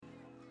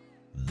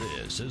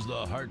This is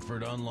the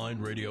Hartford Online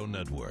Radio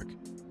Network.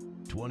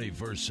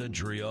 21st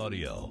Century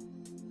Audio.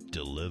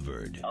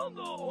 Delivered on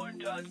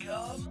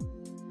thehorn.com.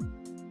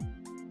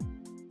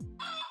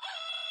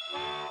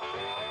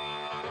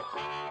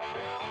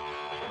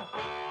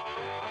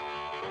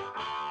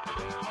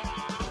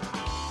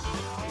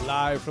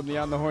 Live from the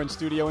On the Horn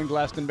studio in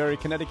Glastonbury,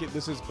 Connecticut,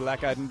 this is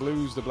Black Eyed and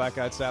Blues, the Black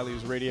Eyed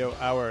Sally's Radio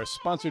Hour,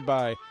 sponsored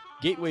by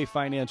Gateway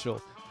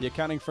Financial, the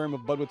accounting firm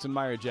of Budwitz and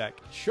Meyerjack,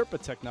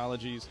 Sherpa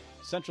Technologies,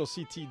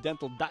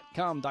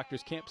 CentralCTDental.com,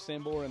 Doctors Camp,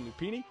 Sambor, and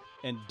Lupini,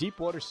 and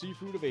Deepwater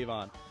Seafood of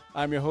Avon.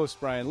 I'm your host,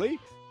 Brian Lee.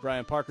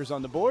 Brian Parker's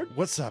on the board.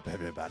 What's up,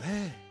 everybody?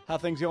 How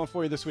things going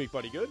for you this week,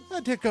 buddy? Good?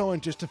 They're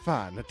going just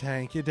fine.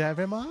 Thank you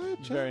very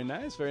much. Very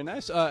nice, very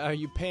nice. Are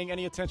you paying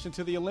any attention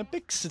to the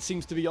Olympics? It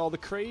seems to be all the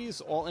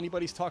craze, all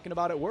anybody's talking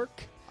about at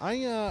work.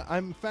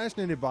 I'm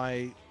fascinated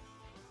by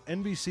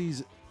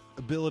NBC's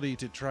ability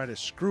to try to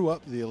screw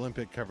up the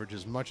Olympic coverage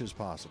as much as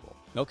possible.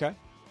 Okay.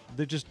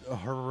 They're just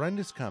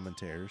horrendous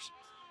commentators,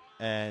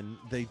 and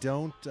they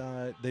don't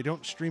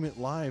stream it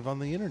live on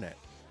the internet.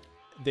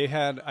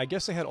 I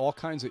guess they had all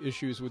kinds of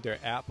issues with their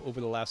app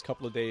over the last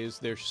couple of days.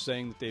 They're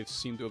saying that they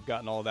seem to have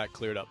gotten all of that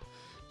cleared up.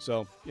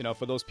 So,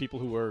 for those people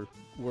who were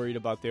worried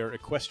about their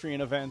equestrian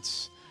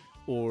events,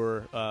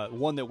 or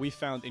one that we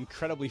found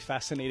incredibly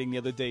fascinating the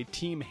other day,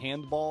 team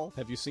handball.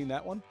 Have you seen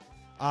that one?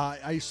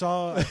 I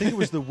think it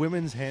was the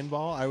women's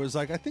handball. I was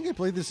like, I think I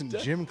played this in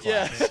gym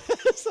class. Yeah.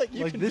 It's like,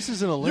 this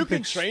is an Olympic You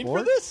can train sport?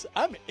 for this?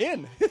 I'm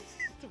in.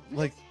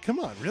 Like, come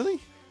on,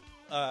 really?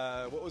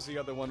 What was the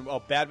other one?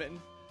 Oh,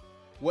 badminton.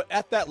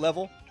 At that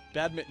level,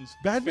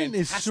 badminton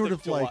is sort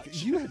of like,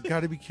 watch. you have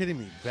got to be kidding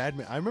me.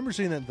 Badminton. I remember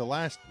seeing that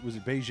was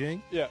it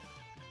Beijing? Yeah.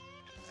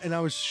 And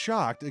I was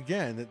shocked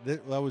again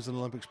that was an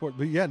Olympic sport.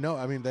 But yeah, no,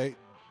 I mean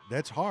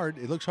that's hard.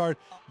 It looks hard.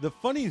 The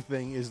funny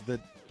thing is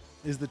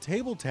the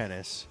table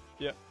tennis.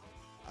 Yeah.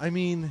 I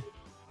mean,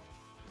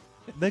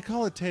 they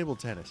call it table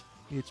tennis.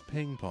 It's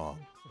ping pong.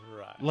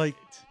 Right. Like,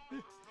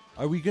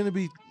 are we going to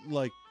be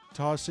like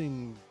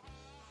tossing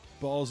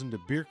balls into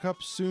beer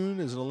cups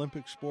soon as an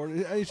Olympic sport?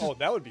 It's just,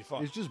 that would be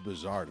fun. It's just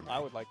bizarre to me. I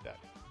would like that.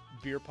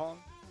 Beer pong.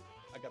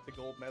 I got the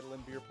gold medal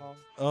in beer pong.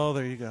 Oh,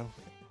 there you go.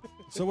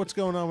 So what's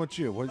going on with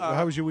you?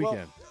 How was your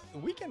weekend? Well, the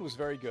weekend was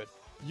very good.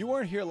 You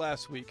weren't here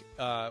last week.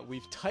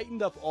 We've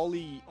tightened up all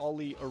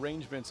the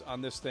arrangements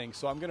on this thing,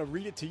 so I'm going to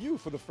read it to you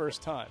for the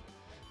first time.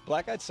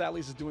 Black Eyed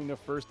Sally's is doing their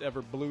first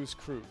ever blues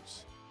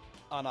cruise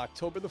on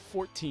October the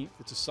 14th.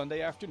 It's a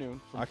Sunday afternoon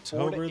from 4 to 8.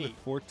 October the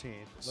 14th.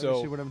 Let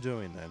me see what I'm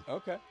doing then.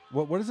 Okay.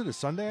 What is it, a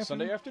Sunday afternoon?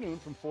 Sunday afternoon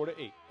from 4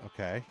 to 8.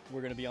 Okay.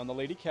 We're going to be on the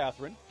Lady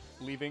Catherine,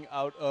 leaving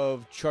out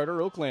of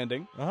Charter Oak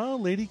Landing. Oh,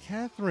 Lady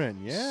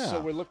Catherine, yeah. So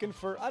we're looking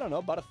for, I don't know,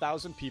 about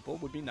 1,000 people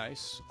would be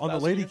nice. On the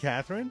Lady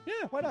Catherine?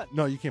 Yeah, why not?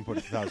 No, you can't put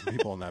 1,000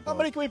 people on that boat. How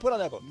many can we put on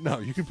that boat? No,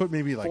 you can put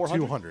maybe like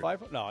 400, 200.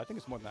 500? No, I think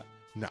it's more than that.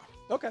 No.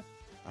 Okay.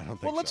 I don't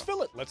think so. Well, let's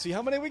fill it. Let's see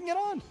how many we can get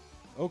on.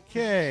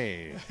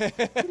 Okay. I'm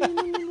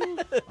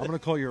going to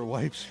call your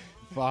wife's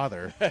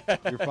father,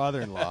 your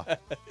father-in-law.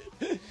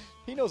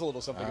 He knows a little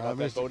something about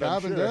that Mr. boat,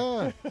 I'm sure.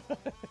 Carpenter,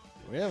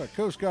 we have a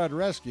Coast Guard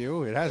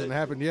rescue. It hasn't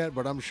happened yet,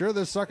 but I'm sure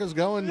this sucker's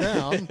going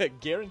down.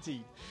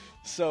 Guaranteed.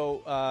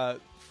 So,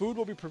 food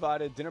will be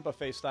provided dinner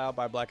buffet style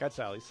by Black Eyed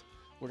Sally's.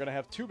 We're going to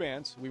have two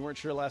bands. We weren't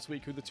sure last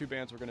week who the two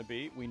bands were going to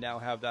be. We now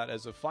have that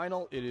as a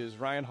final. It is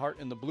Ryan Hart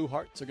and the Blue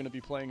Hearts are going to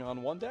be playing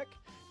on one deck,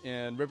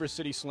 and River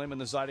City Slim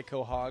and the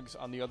Zydeco Hogs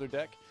on the other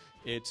deck.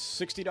 It's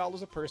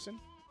 $60 a person,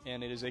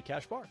 and it is a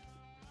cash bar.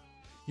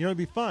 You know, it'd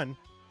be fun.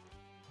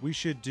 We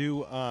should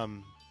do,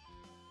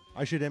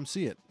 I should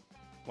MC it.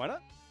 Why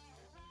not?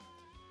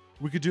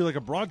 We could do like a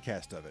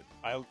broadcast of it.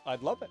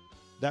 I'd love it.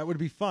 That would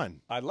be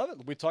fun. I'd love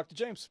it. We talked to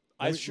James.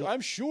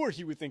 I'm sure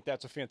he would think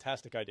that's a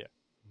fantastic idea.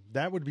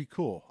 That would be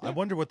cool. Yeah. I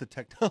wonder what the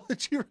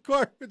technology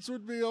requirements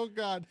would be. Oh,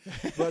 God.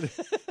 But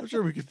I'm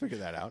sure we could figure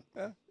that out.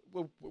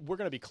 Well, we're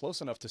going to be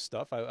close enough to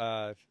stuff.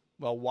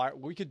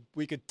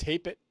 We could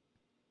tape it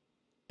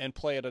and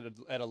play it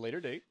at a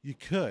later date. You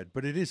could,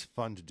 but it is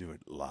fun to do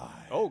it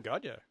live. Oh,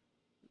 God, yeah.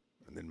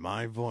 And then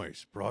my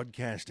voice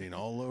broadcasting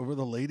all over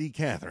the Lady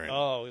Catherine.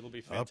 Oh, it'll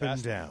be fantastic. Up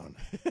and down.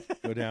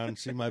 Go down and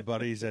see my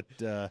buddies at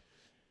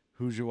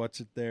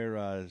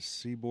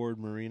Seaboard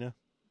Marina.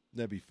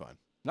 That'd be fun.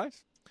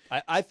 Nice.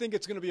 I think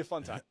it's going to be a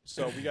fun time.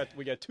 So we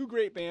got two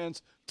great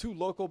bands, two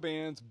local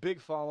bands, big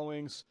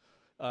followings.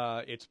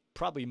 It's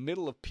probably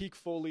middle of peak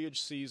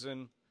foliage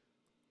season.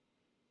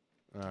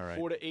 All right.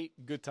 4 to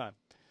 8, good time.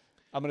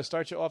 I'm going to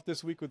start you off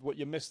this week with what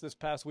you missed this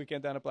past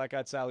weekend down at Black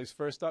Eyed Sally's.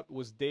 First up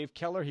was Dave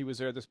Keller. He was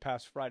there this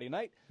past Friday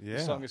night. Yeah.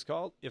 The song is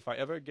called If I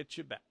Ever Get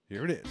You Back.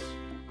 Here it is.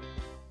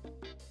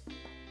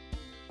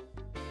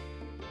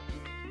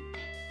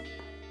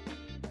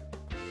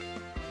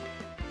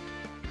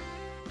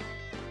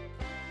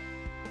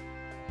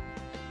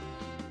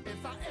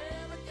 If I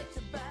ever get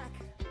you back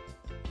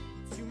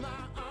to my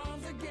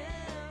arms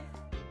again,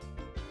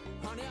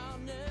 honey, I'll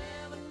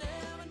never,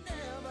 never,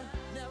 never,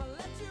 never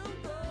let you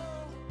go.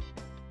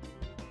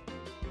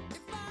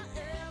 If I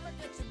ever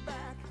get you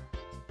back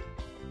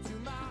to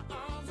my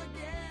arms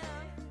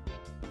again,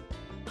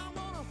 I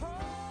wanna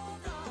hold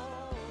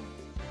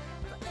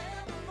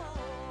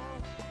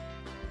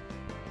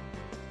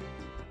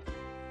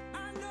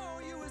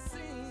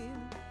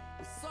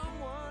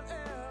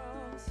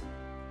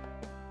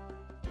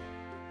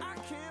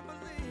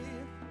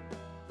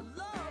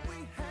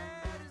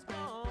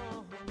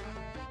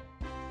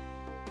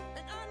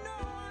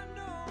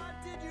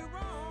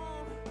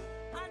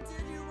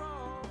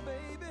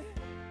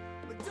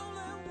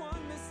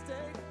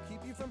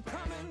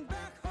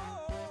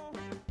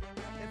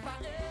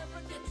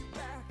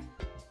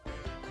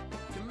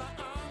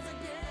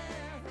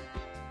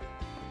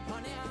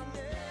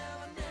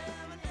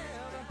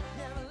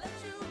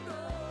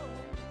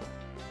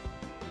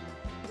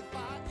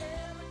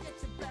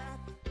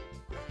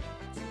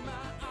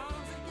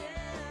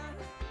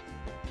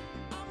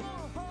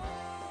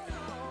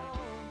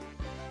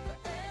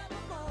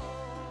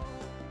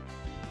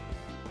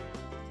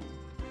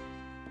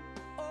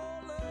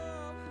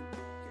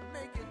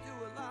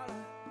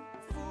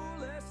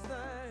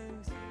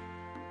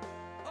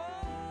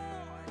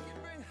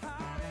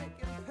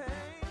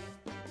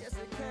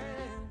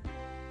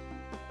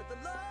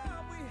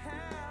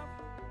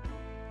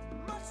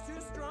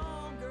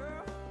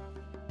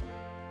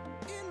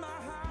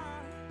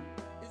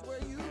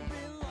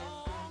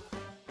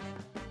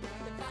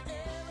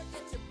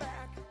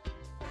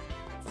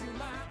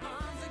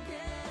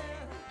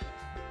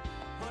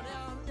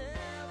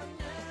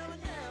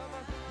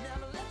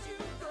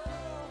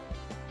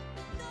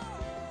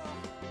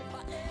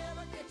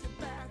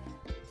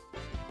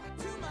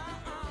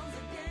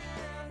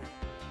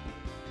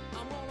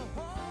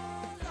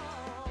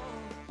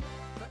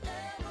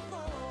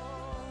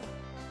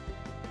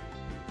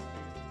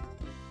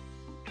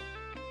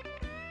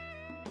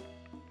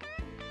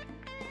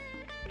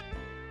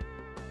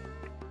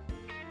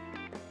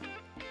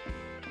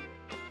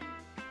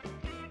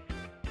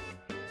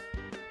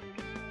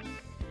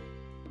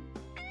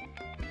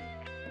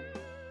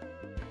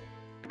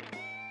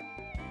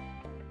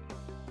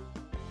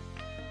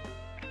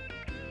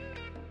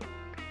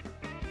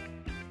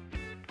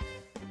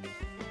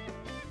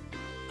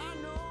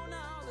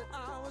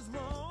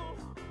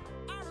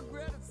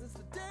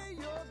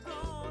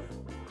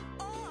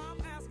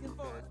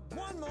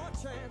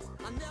chance.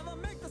 I never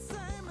make the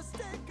same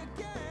mistake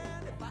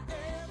again. If I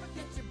ever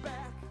get you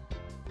back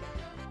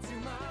to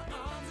my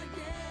arms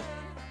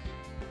again,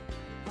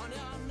 honey,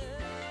 I'll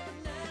never,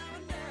 never,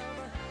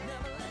 never,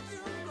 never let you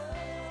go.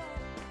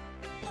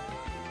 Oh,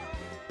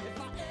 if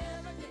I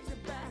ever get you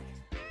back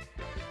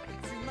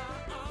to my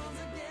arms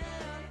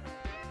again,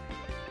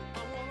 I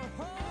wanna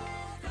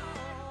hold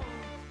on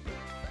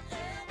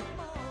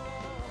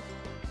forevermore.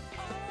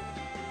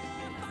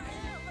 Oh, if I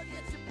ever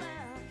get you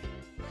back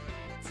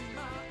to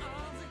my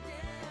arms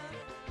again,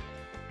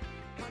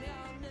 honey,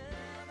 I'll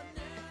never,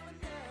 never,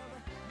 never,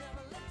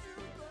 never let you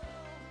go.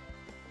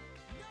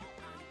 No, I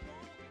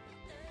won't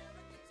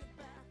ever get you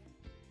back.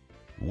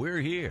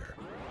 We're here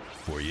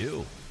for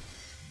you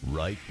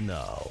right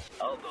now.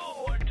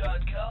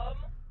 OnTheHorn.com.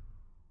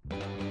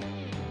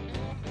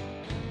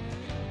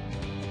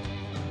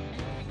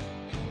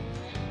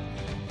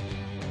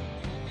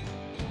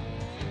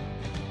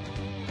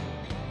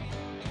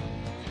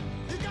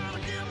 You gotta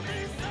give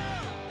me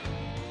some.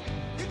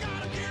 You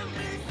gotta give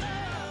me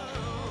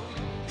some.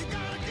 You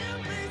gotta give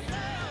me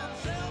some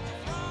shelter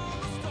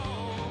from the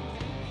storm.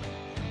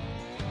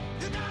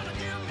 You gotta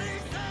give me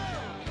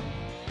some.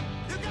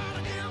 You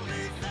gotta give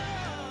me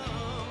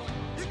some.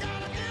 You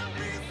gotta give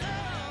me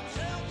some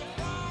shelter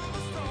from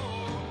the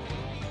storm.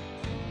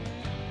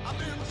 I've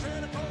been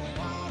treading cold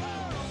water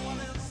while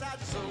inside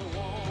you so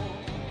warm.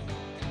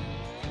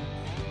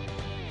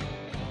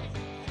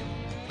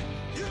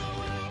 You know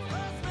when I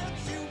first met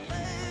you,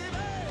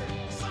 baby,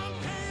 sun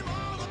came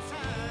all the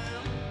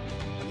time.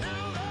 But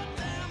now that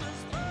dam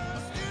is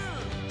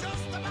bursting,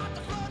 just about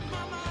to flood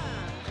my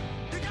mind.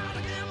 You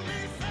gotta give me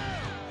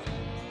some.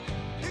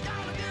 You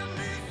gotta give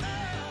me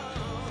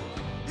some.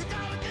 You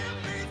gotta give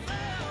me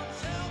some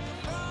shelter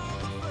from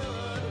the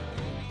flood.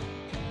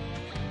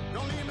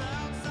 Don't leave me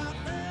outside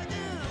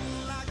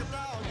begging like a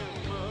dog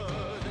in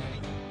mud.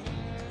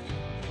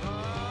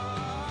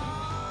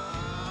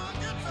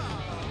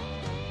 Guitar.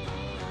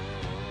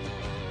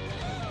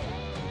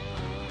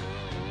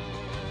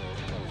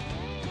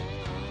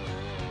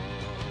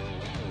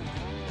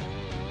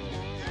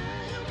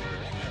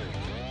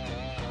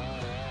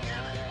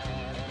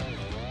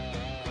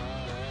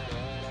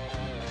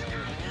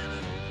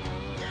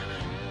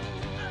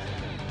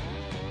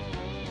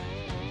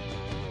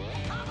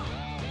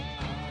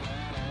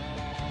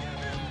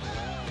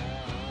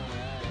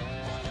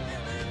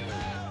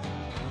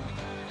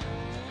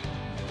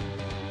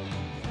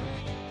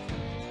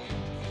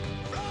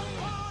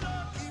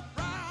 Floodwater keep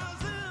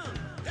rising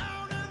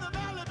down in the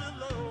valley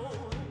below.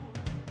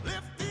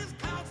 Lift these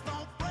clouds,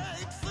 don't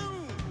break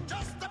soon.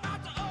 Just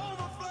about to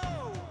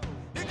overflow.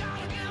 You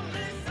gotta give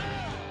me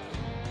some.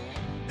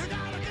 You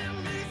gotta give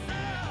me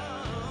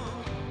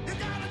some. You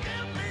gotta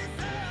give me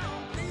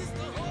some peace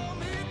to hold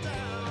me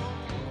down.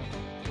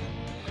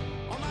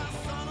 Or my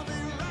sun will be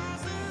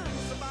rising in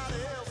somebody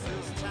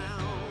else's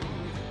town.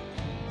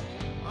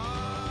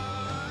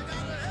 I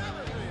gotta have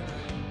it, baby.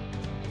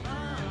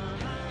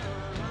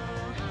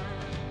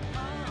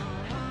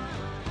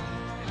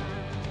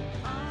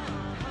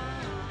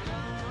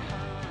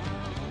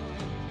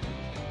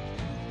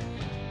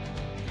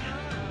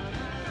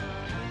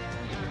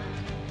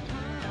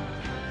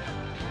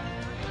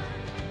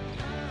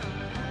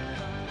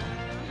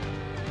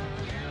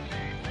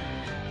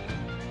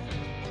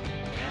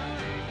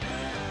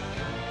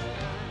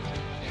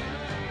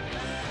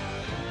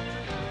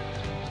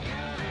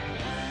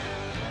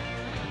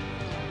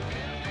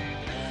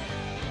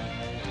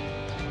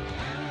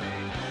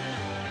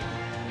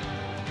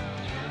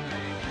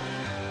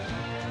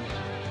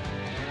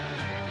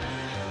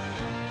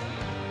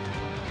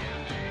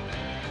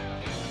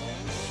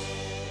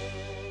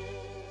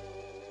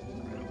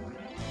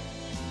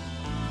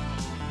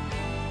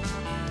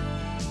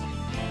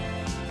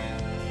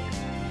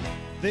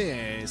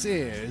 This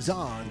is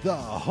On the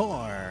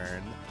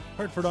Horn.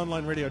 Hartford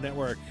Online Radio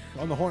Network,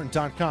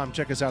 onthehorn.com.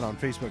 Check us out on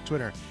Facebook,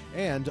 Twitter,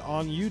 and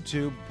on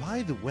YouTube.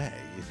 By the way,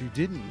 if you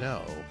didn't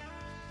know,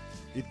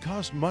 it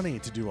costs money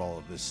to do all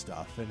of this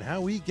stuff, and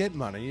how we get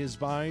money is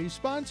by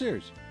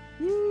sponsors.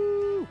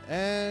 Woo!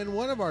 And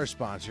one of our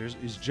sponsors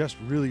is just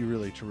really,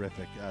 really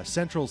terrific.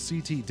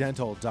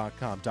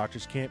 CentralCTDental.com.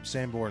 Doctors Camp,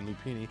 Sanborn,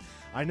 Lupini.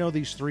 I know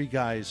these three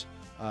guys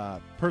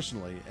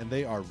personally, and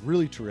they are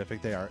really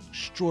terrific. They are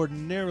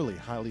extraordinarily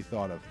highly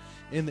thought of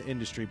in the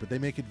industry, but they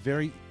make it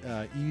very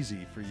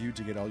easy for you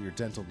to get all your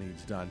dental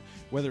needs done.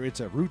 Whether it's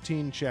a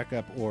routine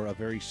checkup or a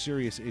very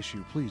serious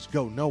issue, please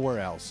go nowhere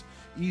else.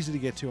 Easy to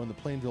get to on the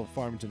Plainville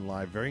Farmington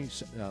Live, very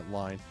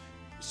line,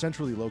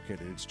 centrally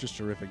located. It's just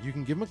terrific. You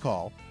can give them a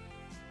call,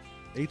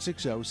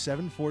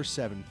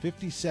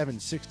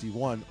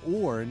 860-747-5761,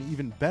 or an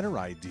even better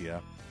idea,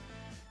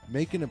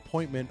 make an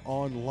appointment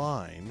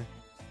online.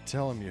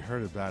 Tell them you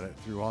heard about it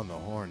through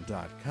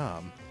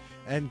onthehorn.com,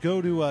 and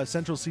go to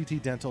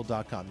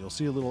centralctdental.com. You'll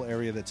see a little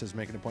area that says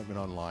make an appointment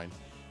online,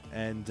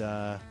 and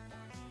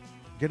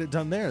get it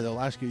done there.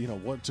 They'll ask you,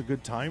 what's a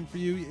good time for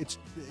you. It's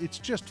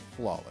just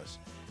flawless,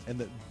 and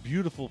the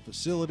beautiful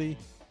facility.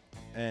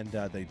 and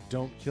they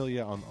don't kill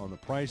you on the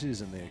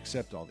prices, and they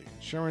accept all the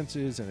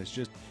insurances, and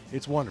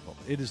it's wonderful.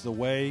 It is the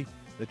way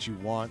that you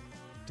want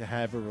to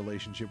have a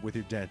relationship with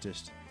your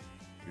dentist.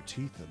 Your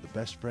teeth are the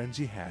best friends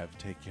you have.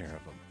 Take care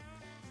of them.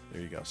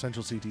 There you go.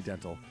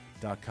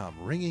 CentralCTDental.com.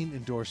 Ringing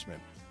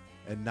endorsement,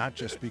 and not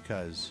just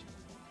because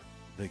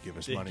they give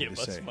us money to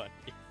say.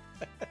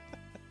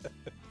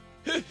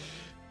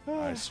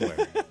 I swear.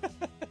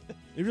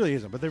 It really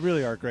isn't, but they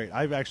really are great.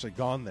 I've actually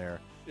gone there.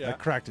 Yeah. I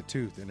cracked a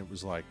tooth, and it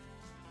was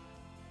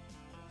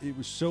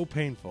so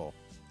painful.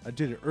 I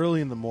did it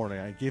early in the morning.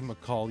 I gave him a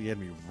call. He had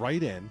me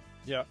right in.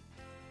 Yeah.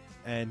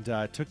 And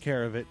took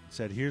care of it.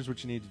 Said, "Here's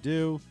what you need to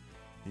do."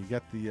 You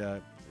got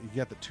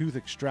the tooth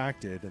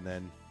extracted, and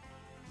then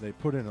they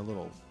put in a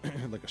little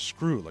like a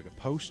screw, like a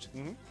post,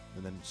 and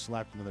then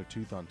slapped another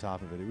tooth on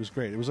top of it. It was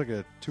great. It was like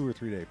a 2 or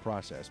 3 day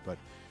process, but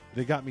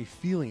they got me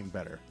feeling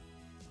better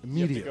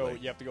immediately.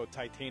 You have to go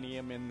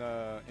titanium in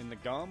the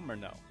gum or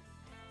no?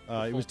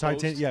 It was Full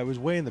titanium. post? Yeah, it was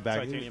way in the back.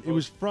 Titanium It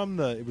was from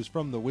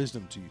the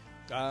wisdom teeth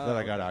that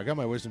I got out. I got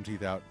my wisdom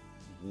teeth out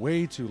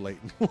way too late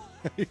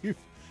in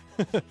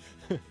life.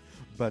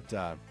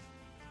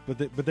 But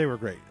they were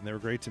great, and they were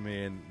great to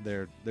me, and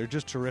they're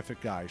just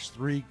terrific guys.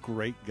 3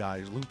 great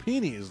guys.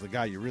 Lupini is the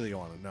guy you really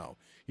want to know.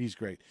 He's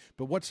great.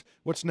 But what's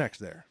next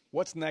there?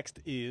 What's next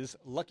is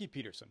Lucky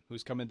Peterson,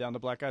 who's coming down to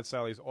Black Eyed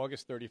Sally's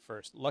August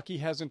 31st. Lucky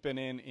hasn't been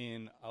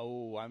in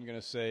I'm going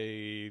to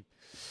say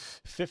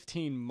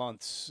 15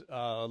 months.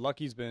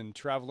 Lucky's been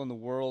traveling the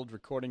world,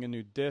 recording a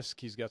new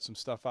disc. He's got some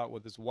stuff out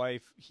with his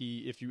wife.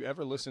 If you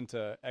ever listen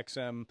to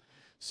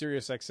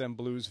Sirius XM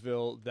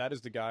Bluesville, that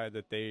is the guy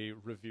that they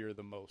revere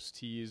the most.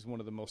 He is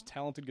one of the most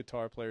talented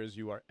guitar players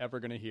you are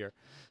ever going to hear.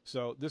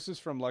 So this is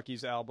from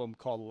Lucky's album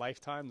called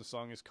Lifetime. The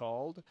song is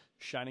called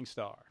Shining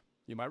Star.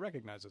 You might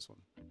recognize this one.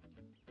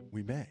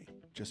 We may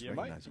just You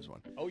recognize might. this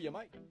one. Oh, you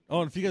might.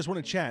 Oh, and if you guys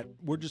want to chat,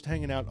 we're just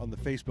hanging out on the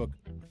Facebook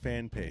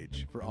fan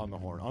page for On The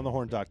Horn.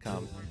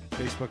 OnTheHorn.com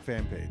Facebook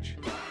fan page.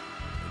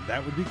 And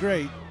that would be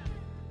great.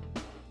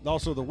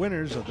 Also, the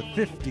winners of the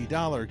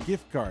 $50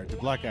 gift card to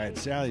Black Eyed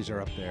Sally's are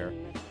up there.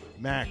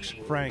 Max,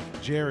 Frank,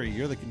 Jerry,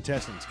 you're the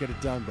contestants. Get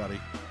it done, buddy.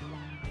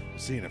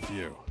 See you in a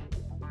few.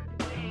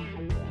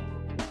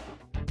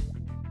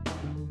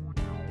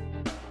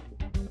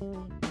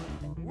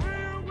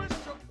 We'll wish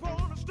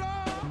upon a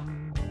star.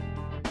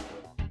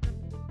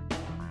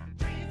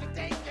 Dreams that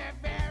take you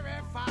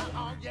very far,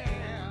 oh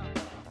yeah.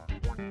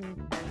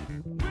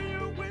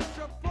 We'll wish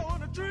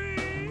upon a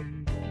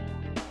dream.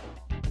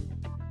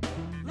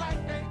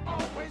 Like they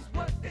always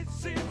what it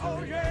seems,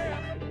 oh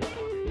yeah.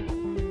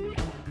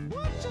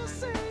 What you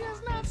say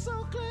is not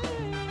so clear.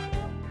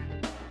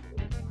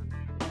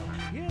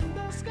 In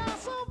the sky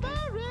so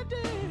very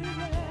deep,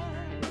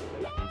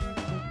 yeah.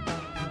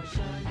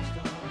 Shining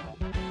star,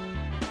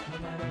 no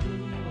matter who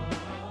you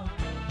are,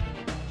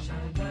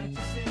 shine bright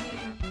to see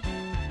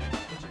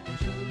what you can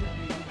truly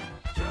be.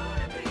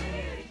 Truly be.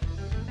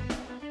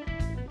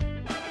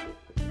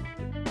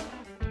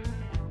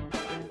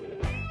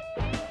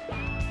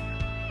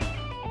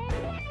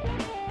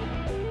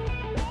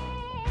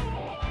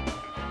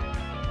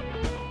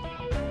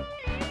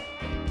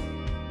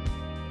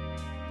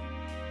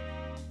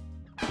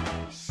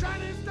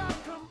 Shining star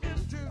come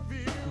into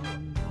view.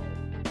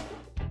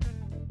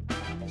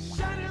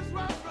 Shining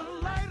spark the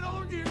light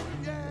on you,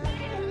 yeah,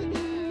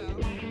 yeah.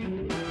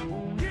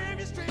 Give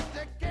you strength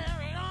to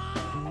carry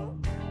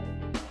on.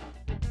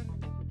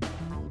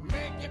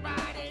 Make your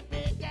body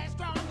big and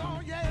strong, oh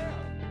yeah.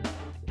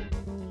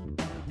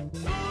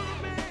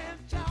 Son man,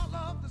 child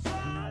of the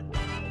sun.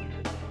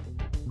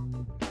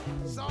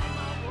 Saw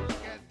my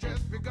work had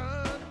just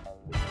begun.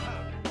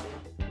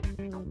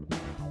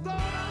 Thought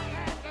I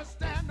had to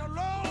stand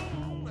alone.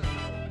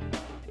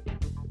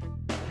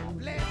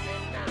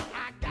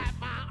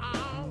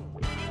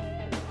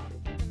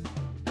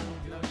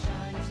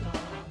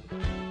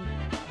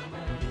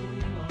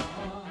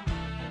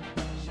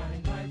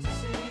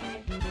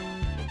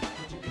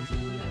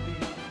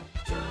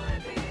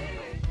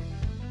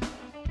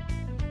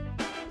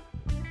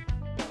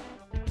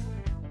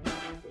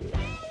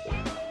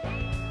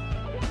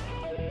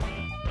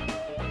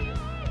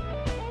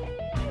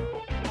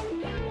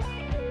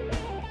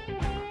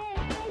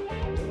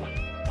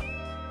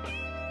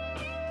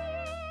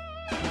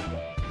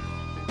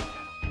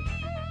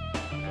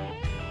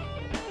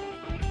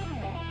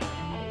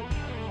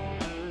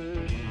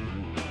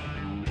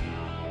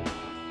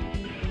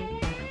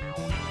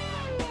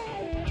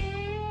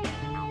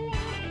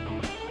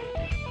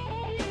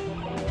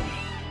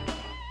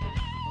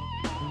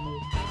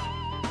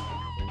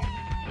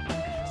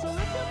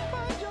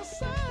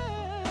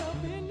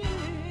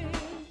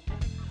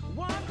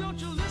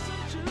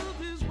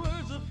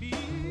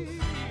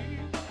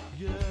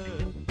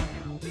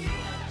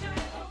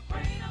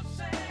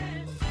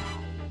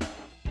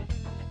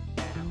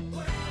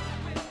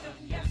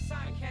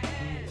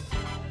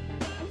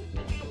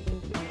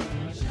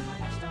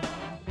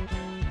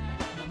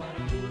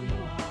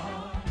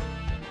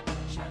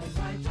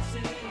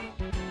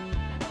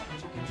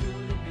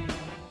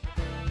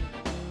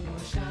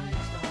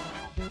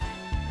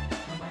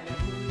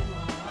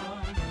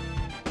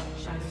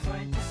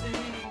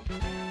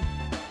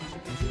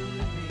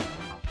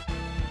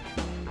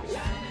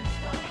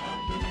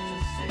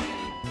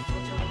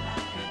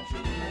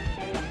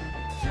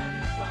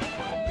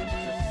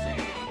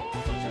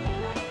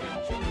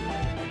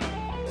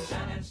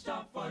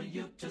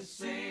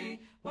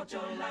 what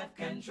your life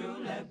can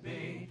truly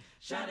be.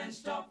 Shining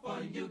star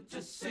for you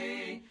to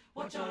see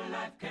what your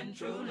life can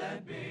truly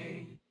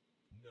be.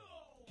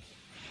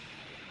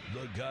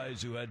 The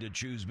guys who had to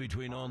choose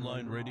between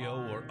online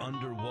radio or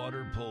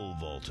underwater pole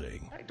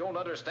vaulting. I don't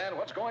understand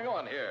what's going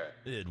on here.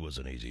 It was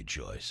an easy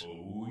choice.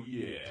 Oh,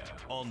 yeah.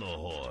 On the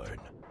Horn.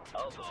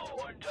 On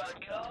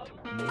thehorn.com.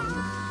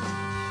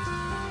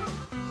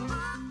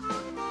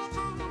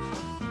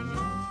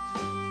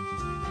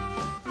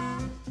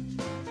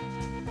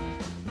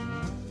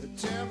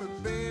 Tell me,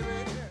 baby,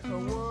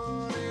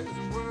 what is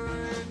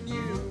worrying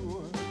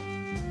you?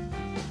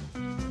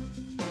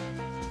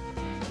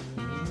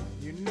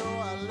 You know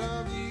I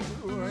love you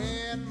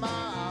and my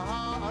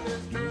heart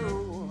is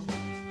true.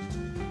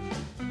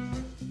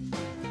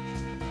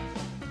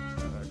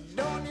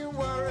 Don't you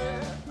worry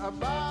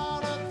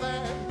about a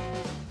thing,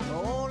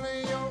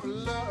 only your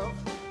love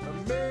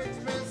makes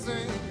me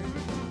sing.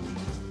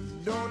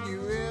 Don't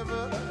you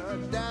ever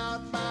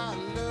doubt my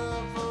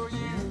love for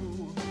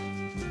you.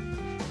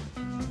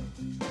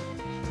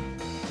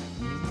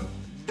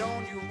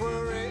 Don't you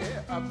worry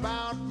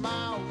about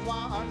my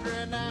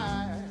wandering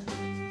eye.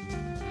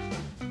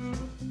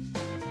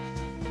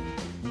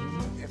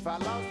 If I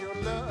lost your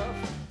love,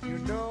 you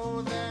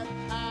know that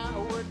I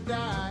would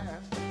die.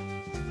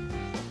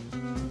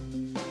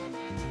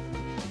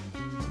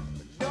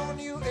 Don't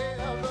you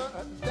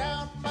ever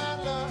doubt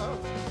my love.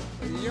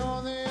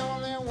 You're the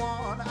only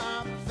one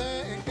I'm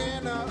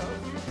thinking of.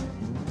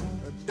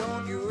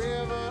 Don't you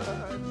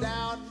ever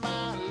doubt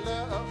my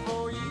love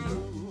for you.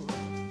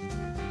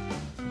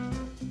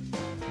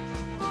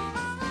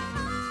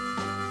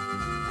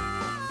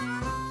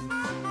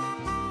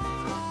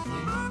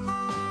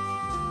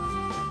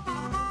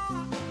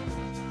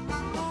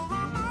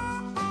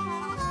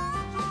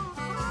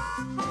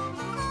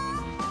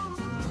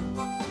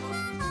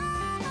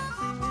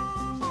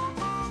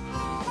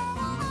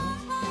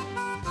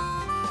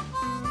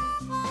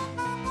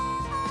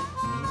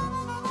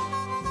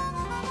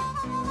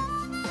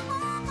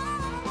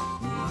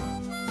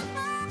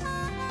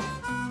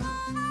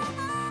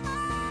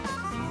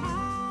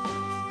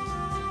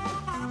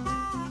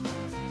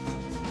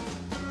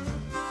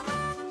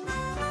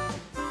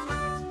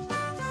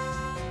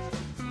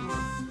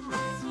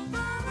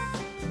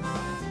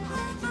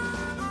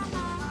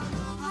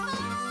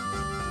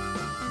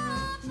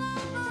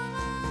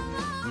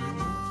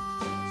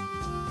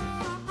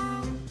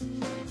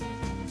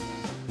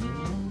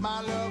 My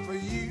love for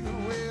you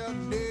will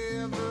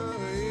never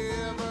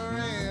ever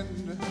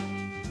end.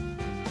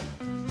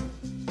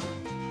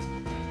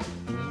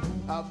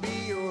 I'll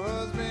be your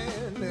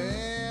husband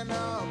and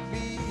I'll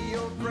be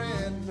your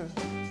friend.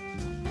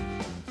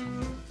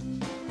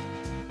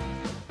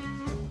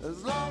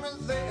 As long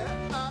as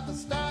there are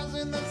stars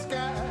in the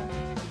sky,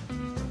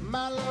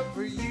 my love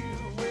for you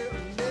will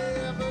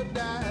never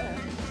die.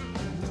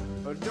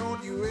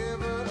 Don't you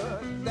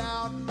ever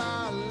doubt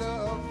my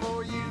love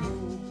for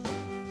you.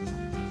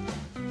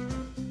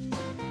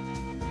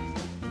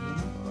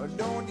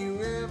 Don't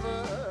you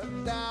ever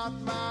doubt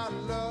my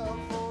love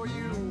for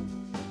you.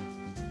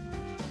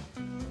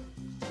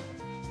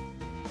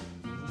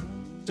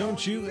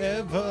 Don't you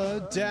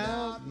ever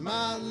doubt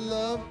my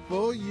love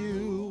for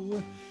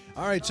you.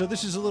 All right, so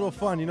this is a little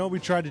fun. You know what we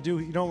tried to do?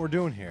 You know what we're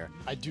doing here?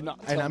 I do not.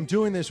 And tell I'm me.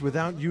 doing this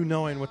without you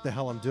knowing what the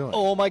hell I'm doing.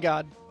 Oh my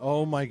God.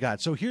 Oh my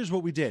God. So here's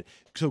what we did.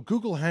 So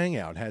Google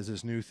Hangout has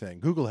this new thing.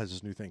 Google has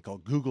this new thing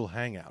called Google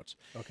Hangouts.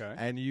 Okay.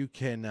 And you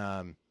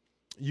can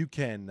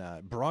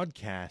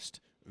broadcast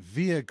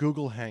via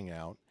Google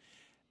Hangout.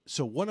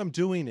 So what I'm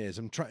doing is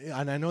I'm trying,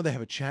 and I know they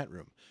have a chat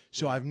room.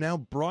 So I'm now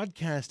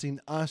broadcasting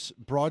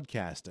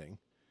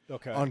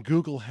Okay. on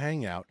Google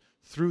Hangout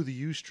through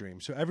the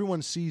Ustream. So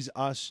everyone sees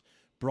us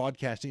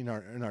broadcasting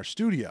in our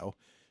studio.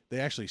 They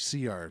actually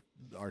see our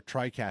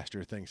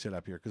TriCaster thing set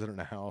up here because I don't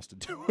know how else to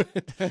do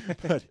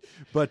it.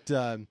 but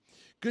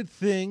good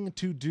thing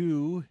to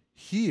do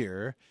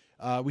here.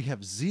 We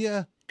have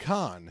Zia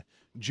Khan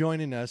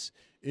joining us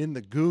in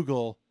the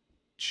Google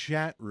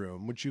chat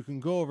room, which you can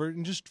go over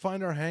and just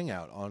find our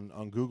Hangout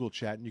on Google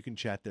Chat, and you can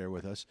chat there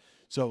with us.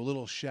 So a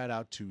little shout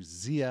out to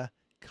Zia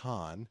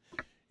Khan.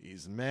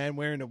 He's a man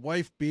wearing a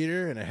wife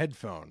beater and a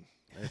headphone.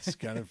 It's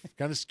kind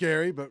of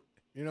scary, but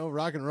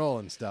rock and roll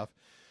and stuff.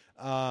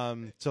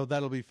 So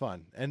that'll be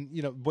fun. And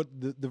what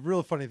the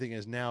real funny thing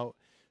is now,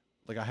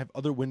 like, I have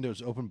other windows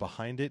open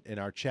behind it, and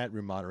our chat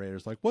room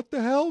moderator's like, "What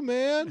the hell,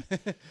 man?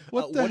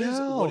 What the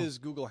hell?" What is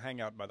Google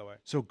Hangout, by the way?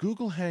 So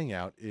Google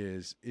Hangout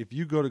is, if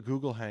you go to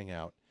Google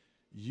Hangout,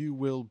 you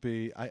will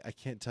be. I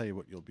can't tell you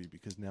what you'll be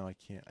because now I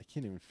can't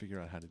even figure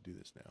out how to do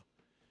this now.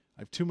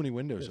 I have too many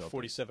windows open.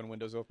 47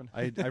 windows open.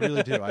 I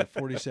really do. I have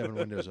 47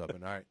 windows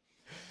open. All right.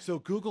 So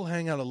Google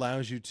Hangout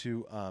allows you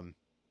to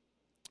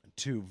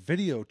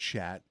video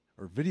chat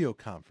or video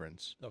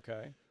conference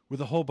Okay.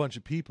 with a whole bunch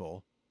of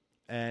people,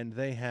 and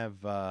they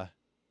have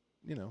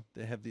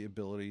they have the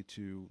ability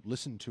to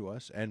listen to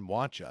us and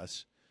watch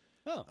us.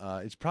 Oh.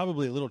 It's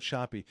probably a little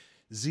choppy.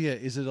 Zia,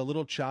 is it a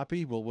little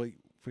choppy? We'll wait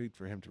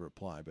for him to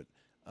reply, but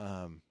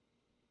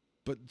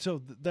But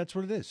that's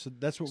what it is. So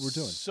that's what we're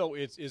doing. So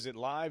is it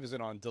live? Is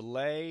it on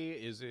delay?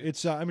 Is it?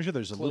 It's I'm sure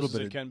there's a little close as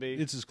bit. it can be?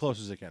 It's as close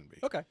as it can be.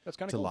 Okay, that's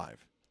kind of to cool.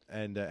 live.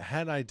 And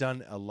had I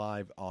done a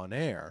live on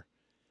air,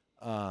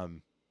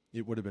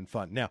 it would have been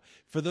fun. Now,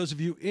 for those of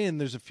you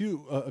there's a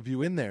few of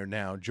you in there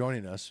now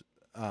joining us.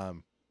 I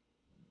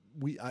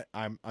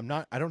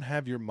don't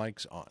have your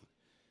mics on.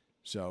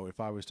 So if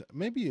I was to,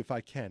 maybe if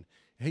I can.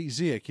 Hey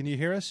Zia, can you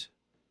hear us?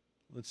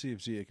 Let's see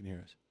if Zia can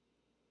hear us.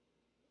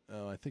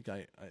 Oh, I think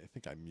I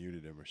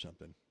muted him or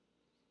something.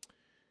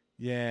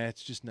 Yeah,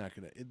 it's just not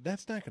gonna.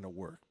 That's not gonna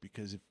work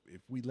because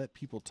if we let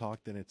people talk,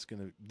 then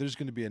there's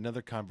gonna be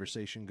another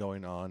conversation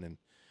going on and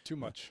Too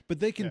much. But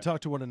they can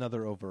talk to one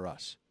another over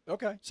us.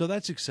 Okay. So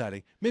that's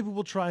exciting. Maybe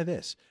we'll try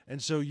this.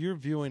 And so you're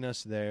viewing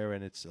us there,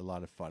 and it's a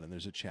lot of fun. And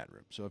there's a chat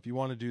room. So if you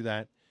want to do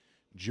that,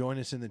 join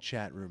us in the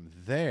chat room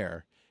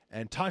there.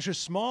 And Tasha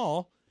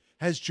Small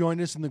has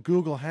joined us in the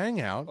Google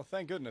Hangout. Oh,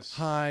 thank goodness.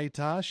 Hi,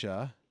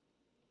 Tasha.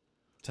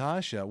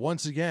 Tasha,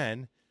 once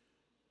again,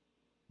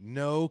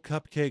 no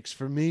cupcakes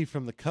for me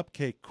from the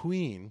Cupcake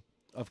Queen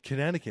of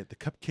Connecticut, the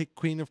Cupcake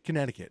Queen of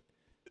Connecticut.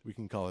 We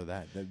can call her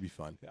that. That'd be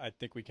fun. I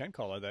think we can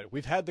call her that.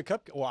 We've had the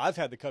Well, I've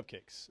had the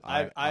cupcakes.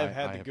 I've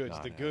had the goods.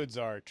 The goods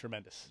are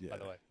tremendous, by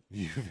the way.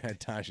 You've had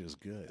Tasha's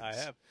goods. I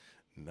have.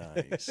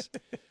 Nice.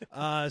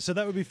 So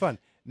that would be fun.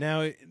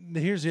 Now,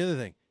 here's the other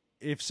thing.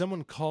 If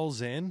someone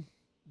calls in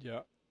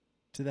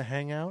to the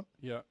Hangout,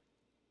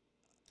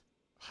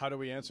 how do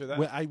we answer that?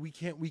 well, we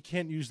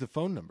can't use the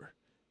phone number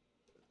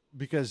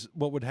because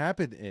what would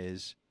happen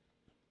is,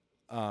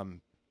 what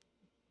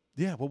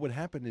would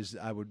happen is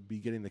I would be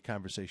getting the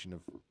conversation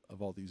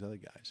of all these other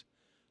guys.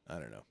 I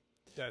don't know.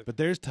 But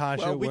there's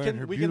Tasha wearing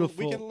her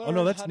beautiful. learn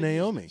no, that's how to use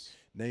Naomi. this.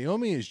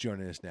 Naomi is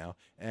joining us now,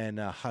 and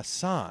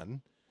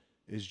Hassan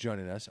is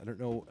joining us. I don't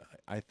know.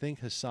 I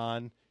think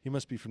Hassan. He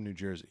must be from New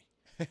Jersey.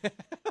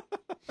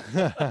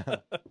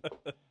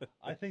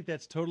 I think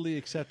that's totally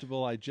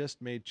acceptable. I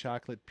just made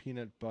chocolate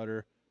peanut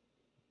butter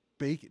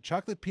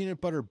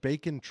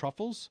bacon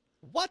truffles.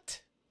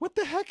 What? What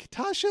the heck,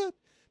 Tasha?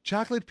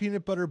 Chocolate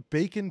peanut butter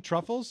bacon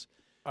truffles?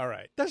 All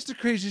right. That's the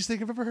craziest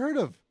thing I've ever heard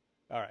of.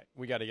 All right.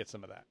 We got to get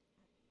some of that.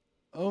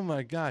 Oh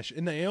my gosh.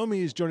 And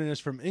Naomi is joining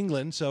us from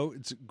England, so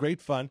it's great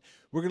fun.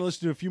 We're going to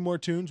listen to a few more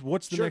tunes.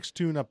 What's the next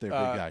tune up there, big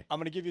guy? I'm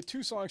going to give you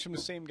 2 songs from the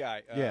same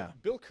guy. Yeah.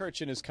 Bill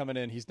Kirchen is coming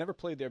in. He's never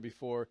played there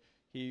before.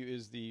 He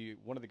is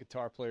one of the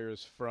guitar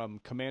players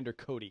from Commander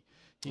Cody.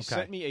 He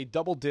sent me a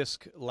double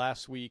disc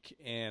last week,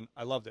 and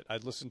I loved it. I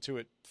listened to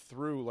it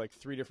through like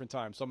 3 different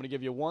times. So I'm going to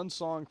give you 1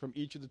 song from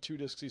each of the 2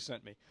 discs he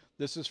sent me.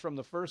 This is from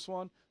the first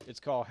one. It's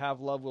called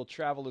Have Love Will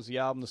Travel is the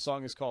album. The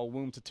song is called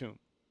Womb to Tomb.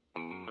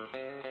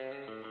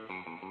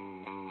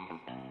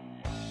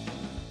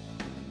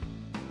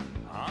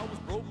 I was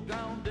broke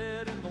down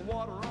dead in the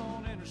water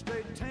on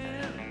Interstate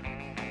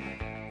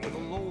 10 with a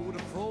load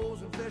of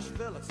frozen fish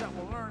fillets that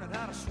were learning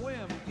how to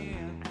swim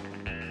again.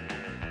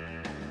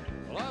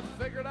 Well, I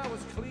figured I was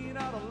clean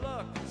out of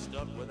luck and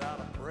stuck without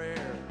a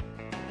prayer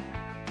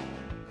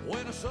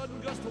when a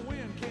sudden gust of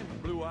wind came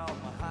and blew out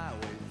my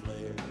highway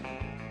flare.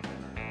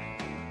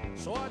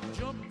 So I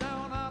jumped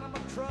down out of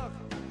my truck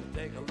to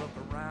take a look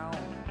around,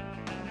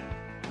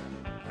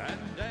 and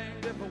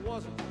danged if it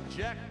wasn't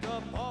jacked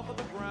up off of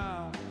the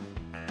ground.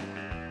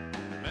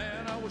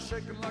 Man, I was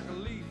shaking like a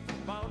leaf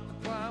about to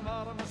climb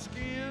out of my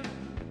skin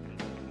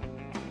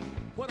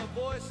when a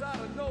voice out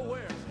of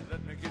nowhere said,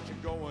 "Let me get you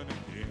going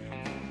again."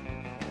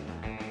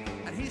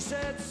 And he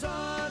said,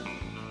 "Son,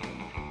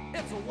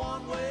 it's a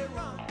one-way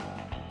run,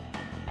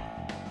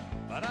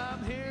 but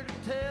I'm here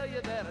to tell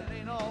you that it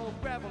ain't all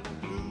gravel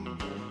and blue.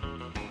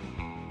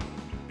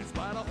 In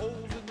spite of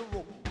holes in the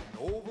road and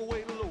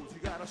overweight loads, you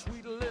got a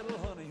sweet little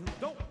honey who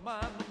don't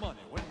mind the money.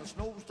 When the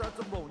snow starts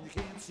to blow, you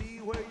can't see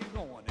where you're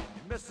going, and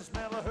you miss the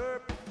smell of her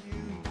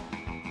perfume.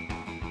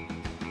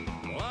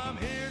 Well, I'm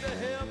here to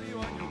help you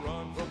on your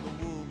run from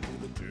the womb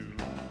to the tomb."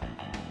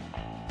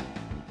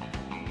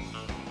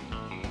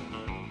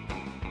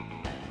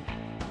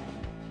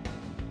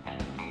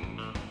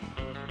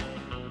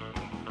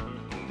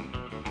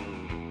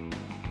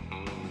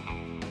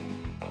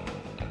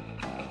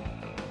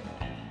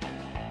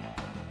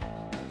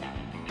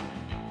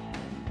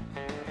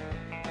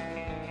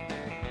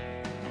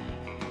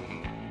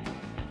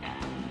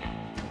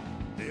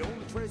 The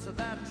only trace of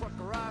that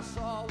trucker I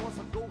saw was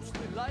a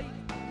ghostly light,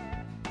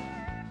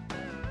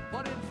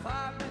 but in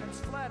 5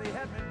 minutes flat he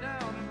had me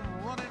down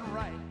and running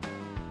right.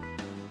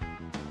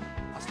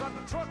 I stuck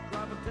the truck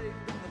driver tape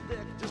in the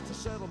deck just to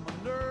settle my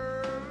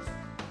nerves,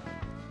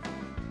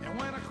 and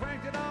when I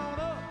cranked it on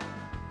up,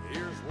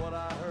 here's what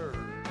I heard.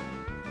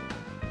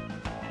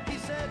 He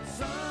said,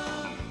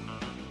 "Son,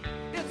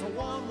 it's a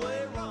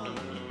one-way run,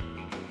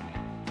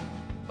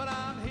 but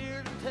I'm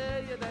here to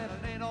tell you that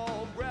it ain't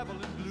all gravel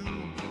and blue.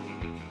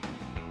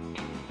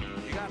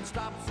 You got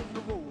stops in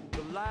the road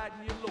to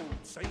lighten your load,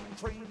 same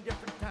train,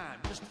 different time,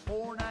 just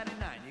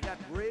 $4.99. You got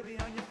gravy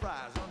on your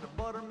fries under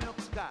buttermilk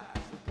skies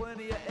with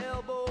plenty of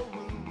elbow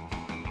room.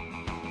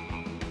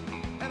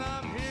 And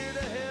I'm here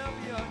to help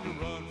you on your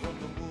run from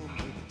the womb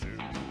to the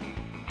tomb."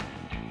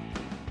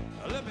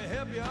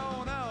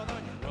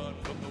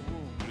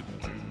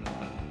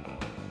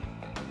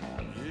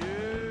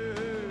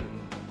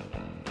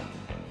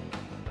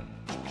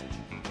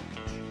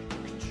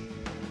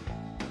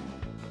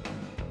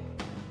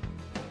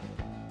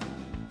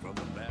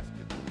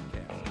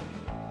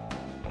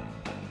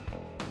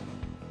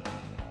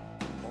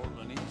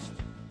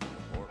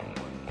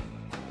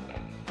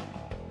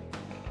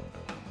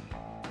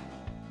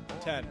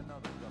 10.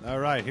 All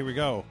right, here we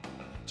go.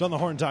 It's on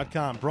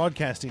thehorn.com,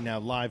 broadcasting now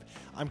live.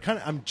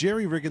 I'm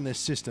jerry rigging this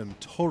system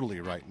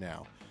totally right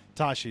now.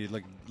 Tasha, you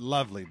look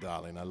lovely,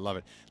 darling. I love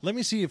it. Let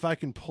me see if I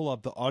can pull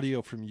up the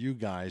audio from you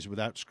guys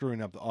without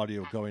screwing up the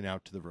audio going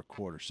out to the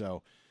recorder.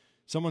 So,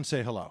 someone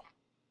say hello.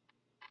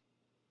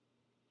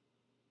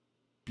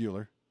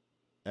 Bueller,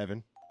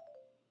 Evan.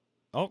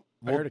 Oh,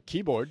 I heard a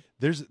keyboard.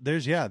 There's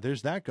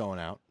that going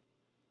out.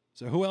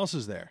 So who else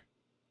is there?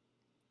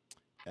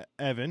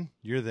 Evan,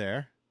 you're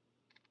there.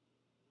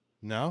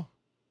 No?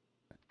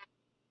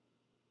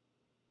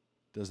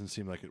 Doesn't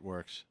seem like it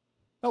works.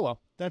 Oh,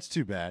 well. That's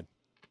too bad.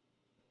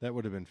 That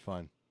would have been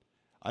fun.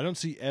 I don't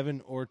see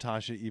Evan or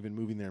Tasha even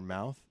moving their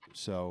mouth,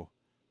 so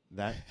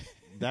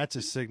that's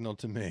a signal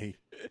to me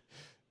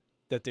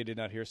That they did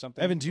not hear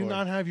something? Evan, do you or-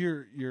 not have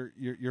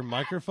your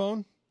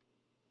microphone?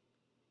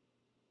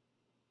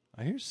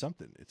 I hear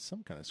something. It's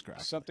some kind of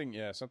scratch.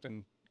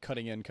 Something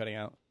cutting in, cutting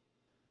out.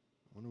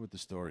 I wonder what the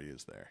story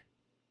is there.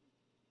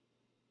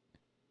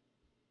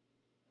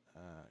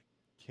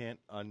 Can't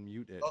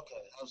unmute it.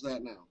 Okay, how's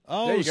that now?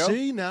 Oh, There you go.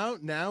 see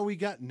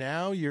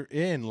now you're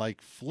in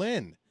like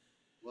Flynn.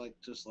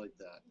 Just like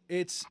that.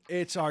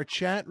 It's our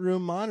chat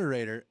room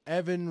moderator,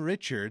 Evan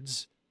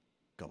Richards.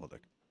 Gobbledygook.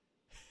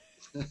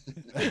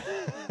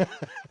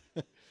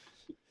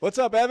 What's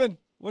up, Evan?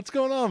 What's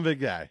going on, big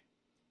guy?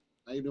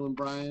 How you doing,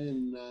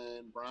 Brian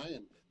and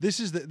Brian? This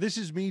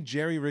is me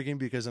jerry rigging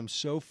because I'm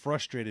so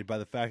frustrated by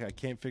the fact I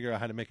can't figure out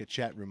how to make a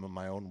chat room on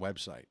my own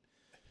website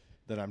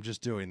that I'm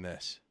just doing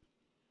this.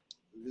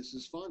 This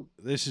is fun.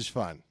 This is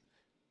fun.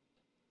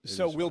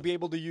 So is we'll fun. be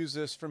able to use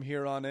this from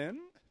here on in?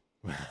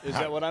 Is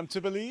that what I'm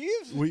to believe?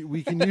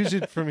 We can use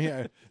it from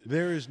here.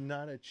 There is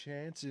not a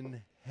chance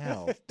in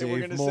hell That we're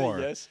Dave gonna say Moore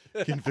yes.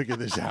 can figure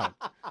this out.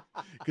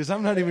 Because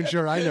I'm not even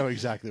sure I know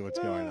exactly what's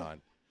going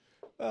on.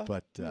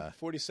 But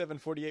 47,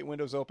 48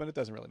 windows open. It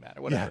doesn't really matter.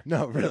 yeah, Whatever. no,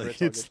 Whatever, really,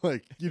 all it's good.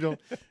 like you don't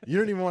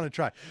even want to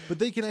try. But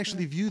they can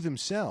actually view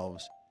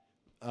themselves.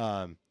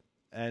 And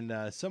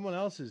someone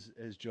else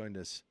has joined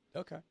us.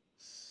 Okay.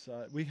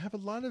 So we have a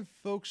lot of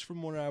folks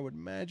from what I would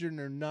imagine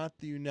are not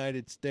the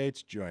United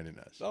States joining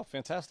us. Oh,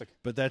 fantastic.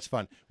 But that's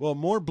fun. Well,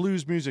 more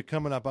blues music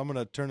coming up. I'm going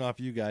to turn off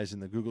you guys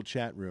in the Google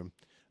chat room.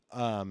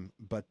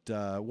 But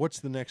what's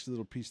the next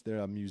little piece there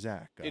of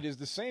music? It is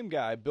the same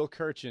guy, Bill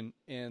Kirchen,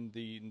 and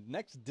the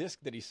next disc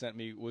that he sent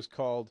me was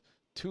called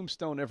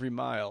Tombstone Every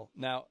Mile.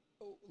 Now,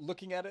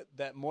 looking at it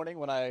that morning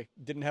when I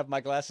didn't have my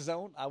glasses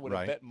on, I would have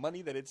Right. bet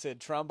money that it said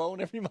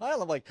Trombone Every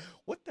Mile. I'm like,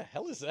 what the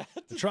hell is that?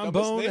 That's the Trombone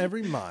dumbest name.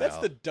 Every Mile. That's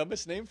the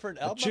dumbest name for an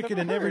album. I've chicken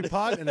ever in every heard.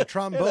 pot and a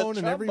trombone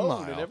in every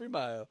trombone mile. in every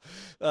mile.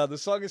 The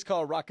song is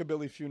called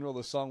Rockabilly Funeral.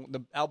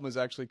 The album is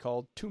actually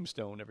called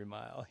Tombstone Every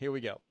Mile. Here we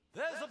go.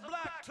 There's a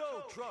black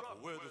tow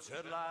truck with its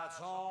headlights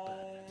on.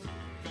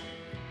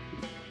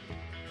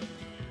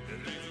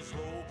 It leads a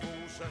slow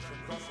procession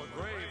across a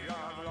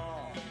graveyard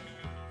lawn.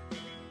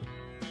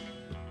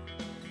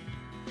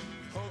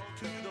 Hooked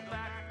to the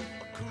back,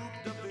 a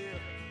coupe de ville.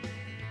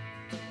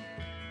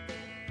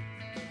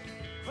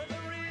 With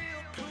a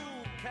real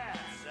cool cat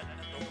sitting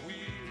at the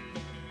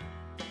wheel.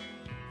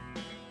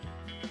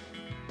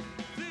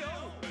 The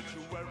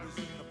obituaries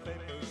in the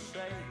papers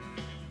say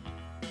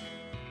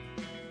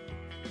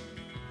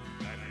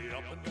and he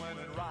up and went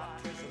and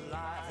rocked his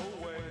life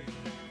away.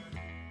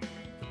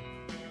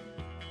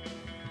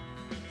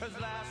 His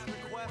last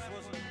request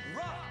was,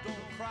 rock,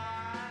 don't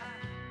cry.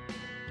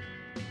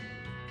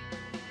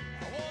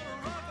 I want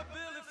a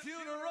rockabilly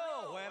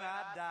funeral when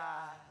I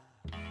die.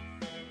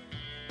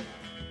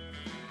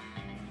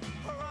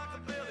 A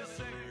rockabilly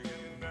singer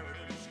getting buried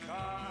in his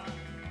car.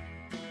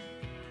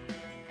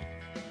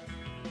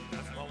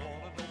 That's my one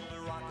and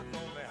only rock and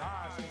only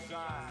heart's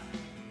desire.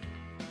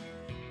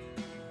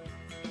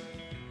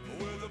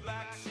 With the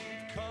back seat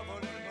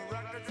covered in the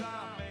records I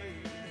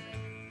made.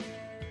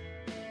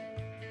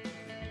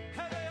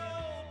 And the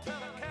old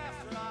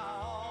Telecaster I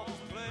always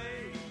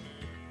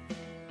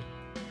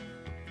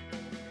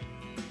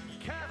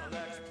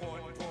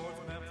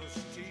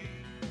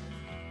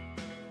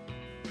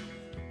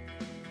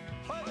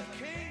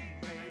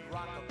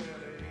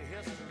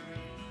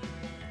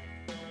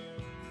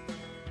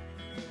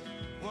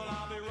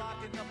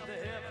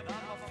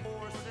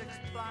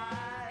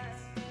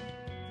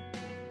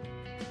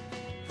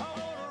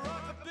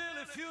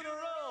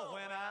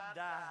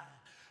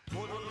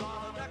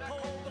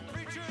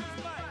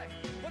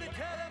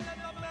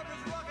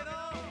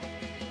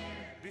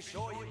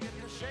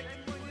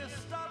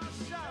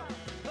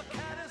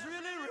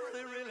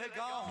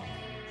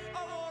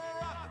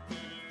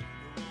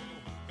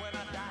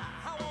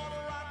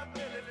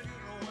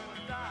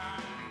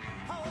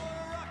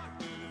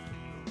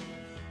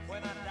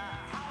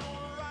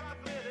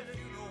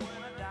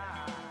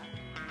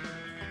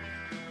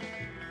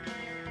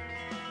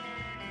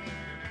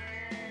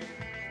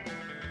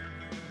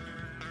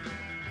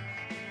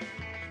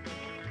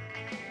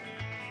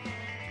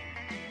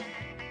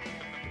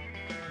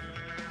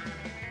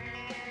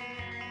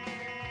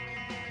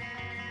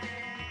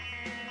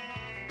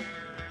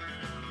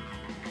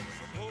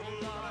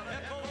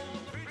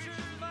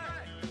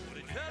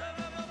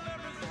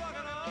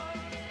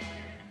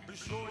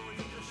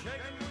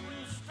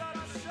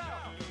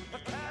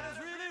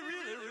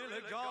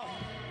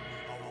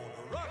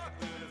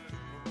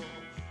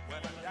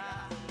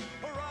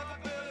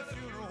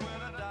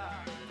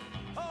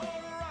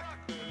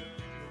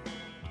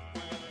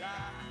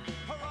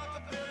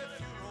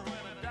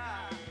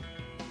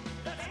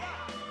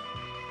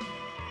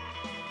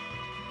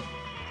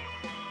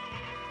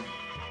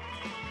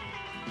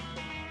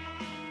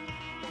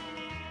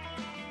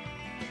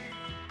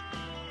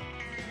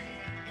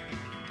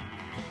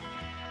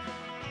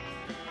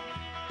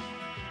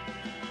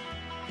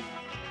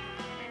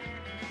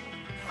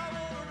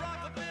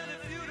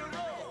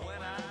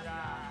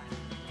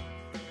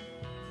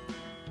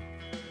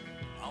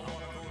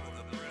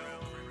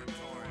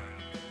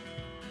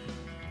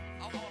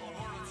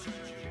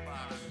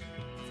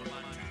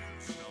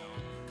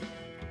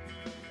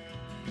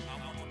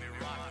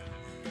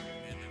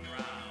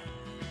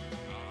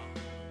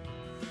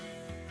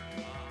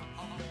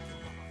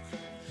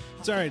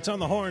It's all right. It's on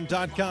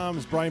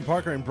thehorn.com's Brian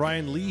Parker and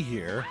Brian Lee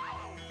here.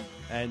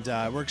 And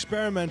we're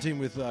experimenting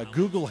with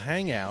Google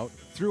Hangout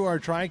through our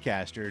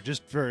TriCaster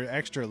just for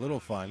extra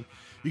little fun.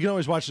 You can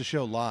always watch the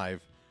show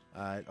live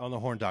on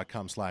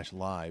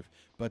thehorn.com/live.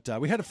 But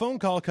we had a phone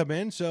call come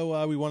in,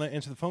 so we want to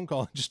answer the phone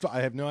call.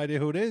 I have no idea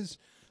who it is.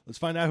 Let's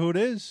find out who it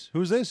is.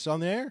 Who's this on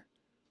the air?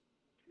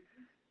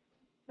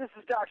 This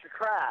is Dr.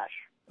 Crash.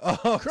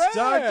 Oh, it's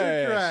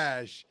Dr.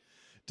 Crash.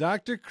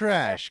 Dr.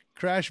 Crash.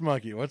 Crash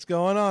Monkey. What's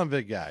going on,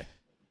 big guy?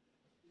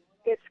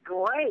 It's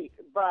great,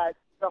 but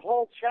the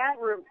whole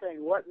chat room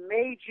thing, what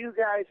made you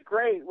guys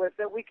great was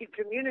that we could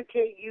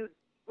communicate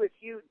with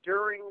you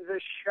during the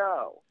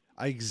show.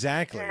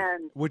 Exactly.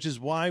 And which is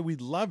why we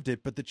loved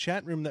it, but the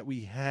chat room that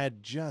we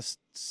had just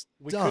stunk.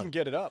 We couldn't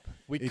get it up.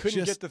 We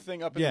couldn't get the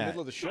thing up in the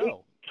middle of the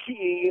show.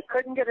 You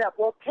couldn't get it up.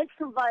 Well, take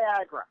some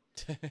Viagra.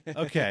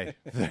 Okay.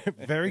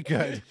 Very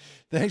good.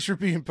 Thanks for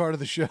being part of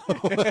the show.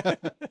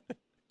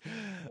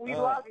 We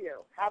love you.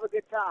 Have a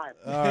good time.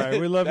 All right.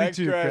 We love Thanks,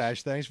 you too, Crash.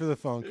 Crash. Thanks for the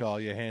phone call,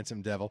 you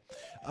handsome devil.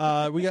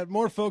 We got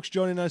more folks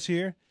joining us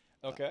here.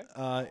 Okay.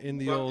 In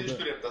the old...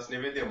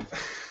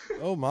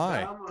 Oh,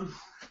 my.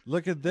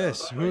 Look at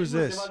this. Who's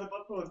this?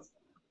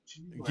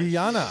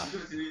 Guyana.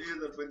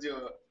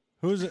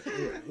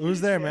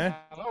 Who's there, man?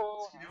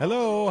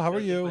 Hello. How are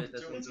you?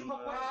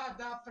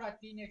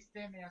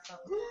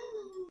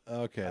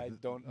 Okay.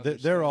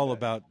 They're all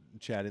about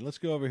chatting. Let's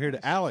go over here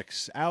to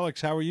Alex.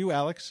 Alex, how are you,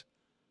 Alex?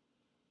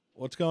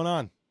 What's going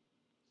on?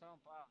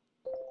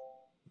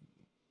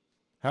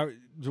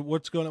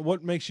 What's going on?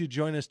 What makes you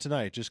join us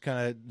tonight? Just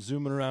kind of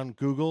zooming around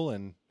Google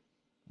and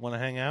want to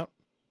hang out?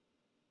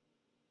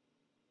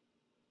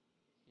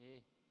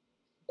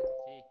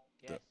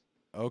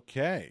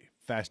 Okay.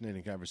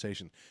 Fascinating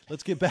conversation.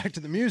 Let's get back to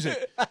the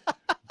music.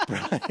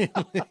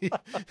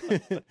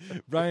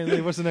 Brian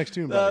Lee, what's the next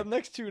tune, buddy?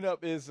 Next tune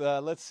up is,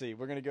 let's see,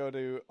 we're going to go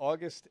to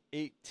August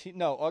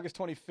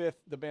 25th,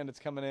 the band that's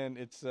coming in.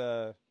 It's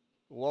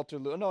Walter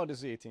Lewis. No, it is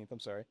the 18th. I'm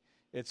sorry.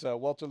 It's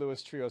Walter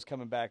Lewis Trio's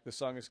coming back. The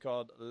song is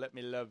called Let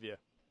Me Love You.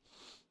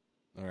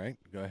 All right.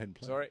 Go ahead and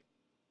play Sorry.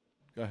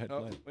 Go ahead and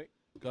play it. Wait.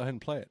 Go ahead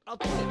and play it. I'll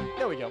play it.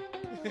 There we go.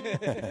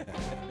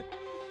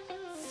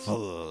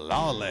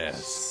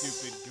 Flawless.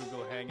 Stupid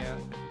Google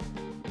Hangout.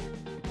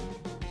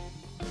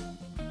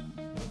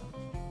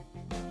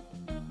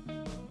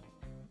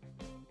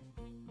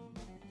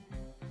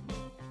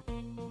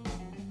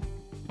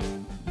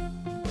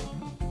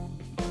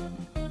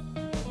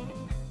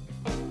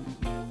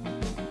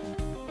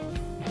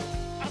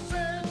 I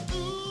said,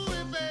 ooh,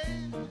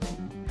 babe,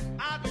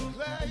 I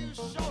declare you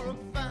sure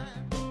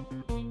fine.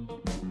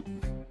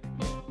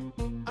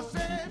 I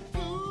said,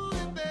 ooh,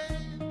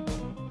 babe,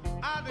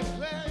 I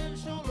declare you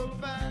sure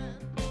fine.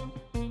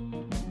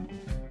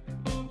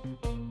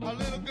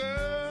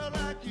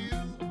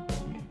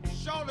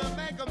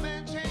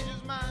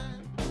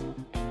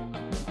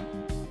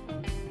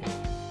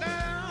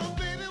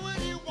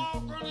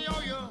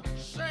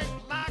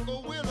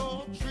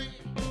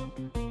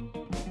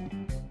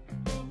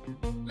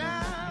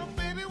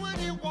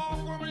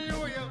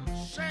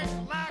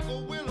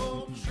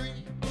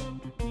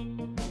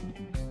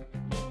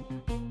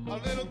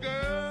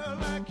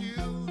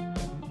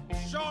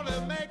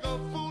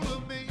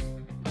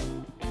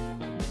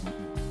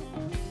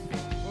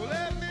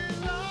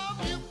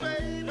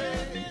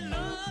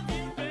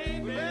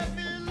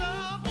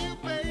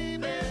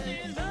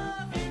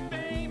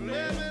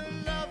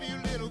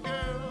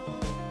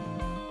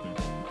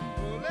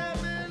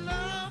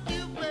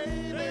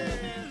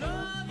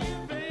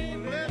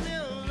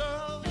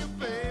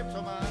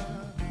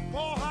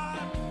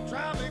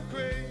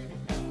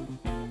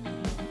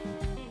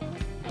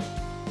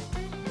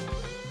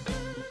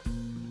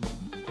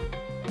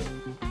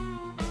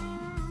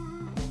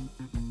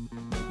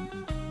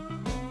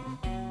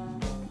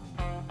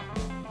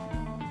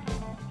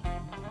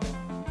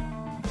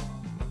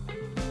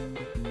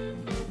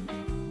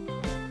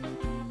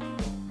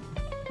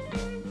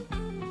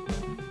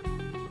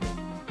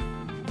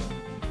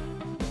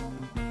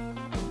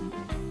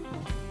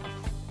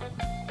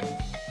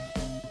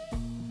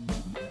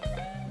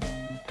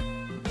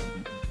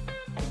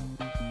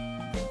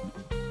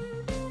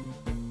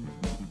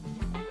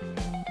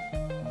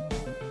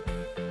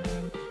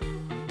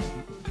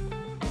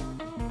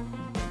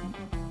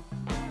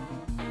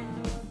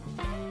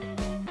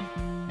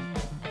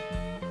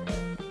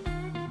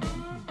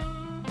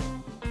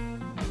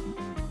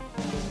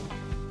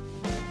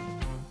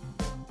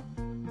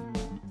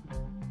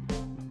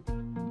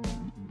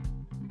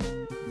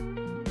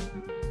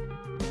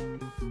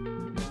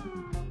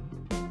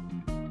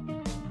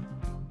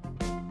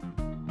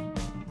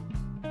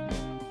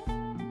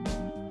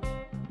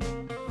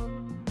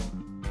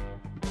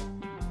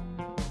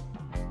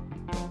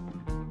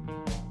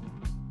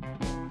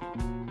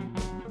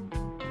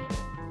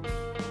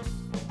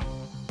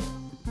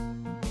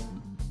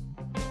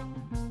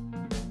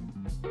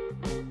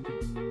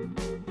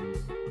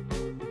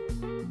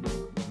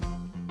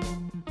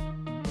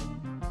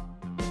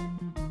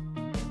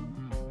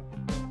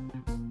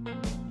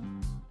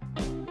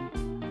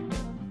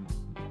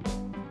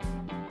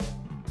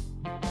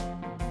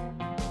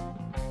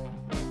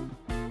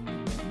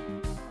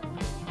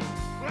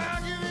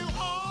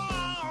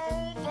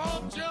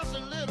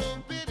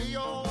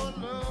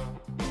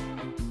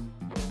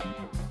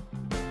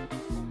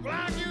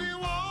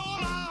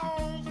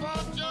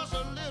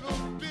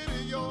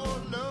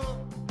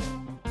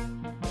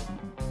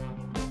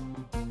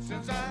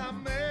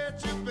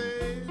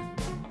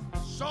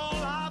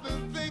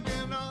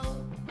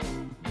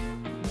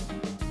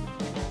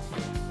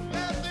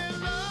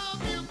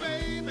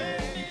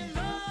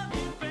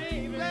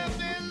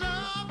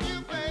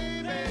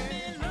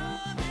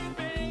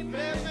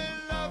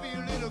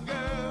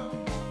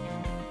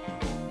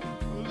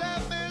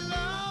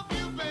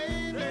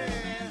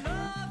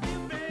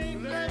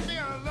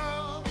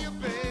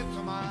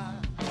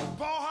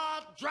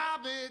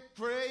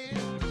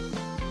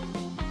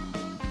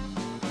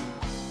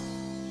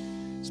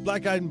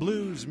 Black Eyed and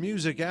Blues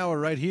Music Hour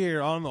right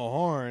here on the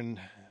Horn.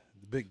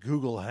 The big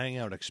Google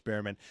Hangout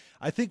experiment.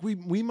 I think we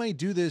might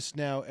do this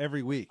now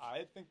every week.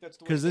 I think that's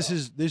the way Because to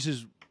go. this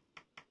is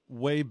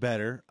way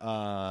better.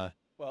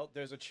 Well,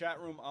 there's a chat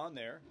room on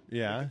there. We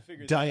Yeah. can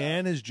figure this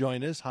Diane out. has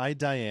joined us. Hi,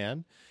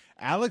 Diane.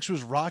 Alex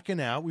was rocking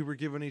out. We were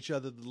giving each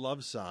other the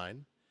love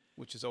sign.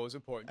 Which is always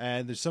important.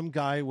 And there's some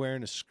guy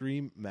wearing a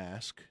Scream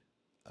mask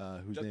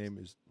whose That's- name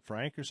is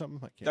Frank or something.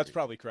 I can't That's read.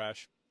 probably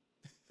Crash.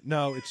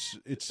 No, it's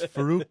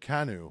Farouk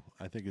Kanu,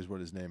 I think is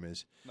what his name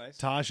is. Nice.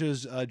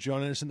 Tasha's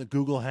joining us in the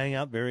Google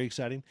Hangout. Very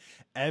exciting.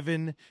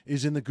 Evan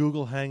is in the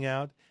Google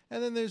Hangout.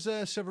 And then there's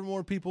several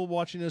more people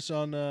watching us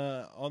on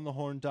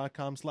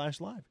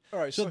onthehorn.com/live. All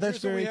right, so that's here's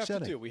what very we have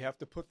exciting. to do. We have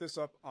to put this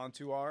up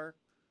onto our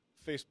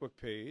Facebook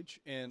page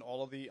and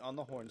all of the On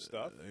the Horn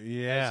stuff.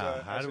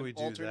 Yeah, how as do an we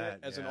do alternate,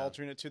 that? As an Yeah.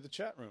 alternate to the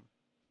chat room.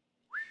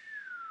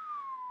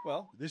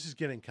 Well, This is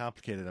getting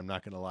complicated, I'm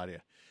not going to lie to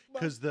you.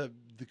 Because the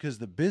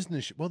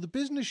business the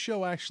business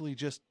show actually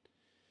just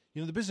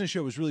the business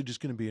show is really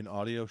just going to be an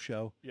audio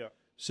show. yeah,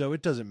 So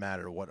it doesn't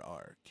matter what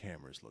our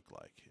cameras look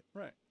like.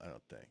 right. I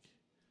don't think.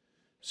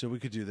 So we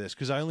could do this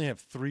because I only have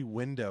 3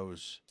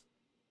 windows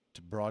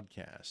to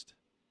broadcast.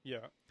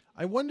 Yeah.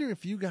 I wonder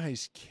if you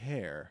guys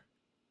care.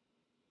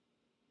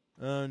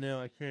 Oh, no,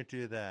 I can't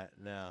do that.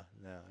 No,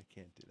 I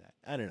can't do that.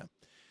 I don't know.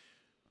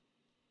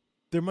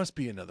 There must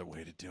be another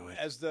way to do it.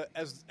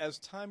 As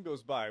time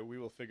goes by, we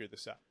will figure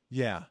this out.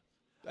 Yeah.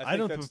 I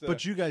think that's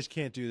but you guys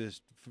can't do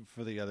this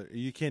for the other.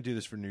 You can't do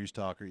this for News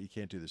Talk or you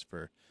can't do this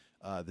for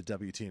the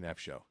WTNF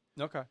show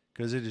Okay.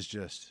 because it is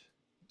just.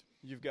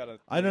 You've got to.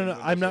 I don't know.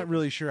 I'm not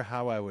really sure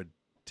how I would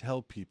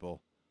tell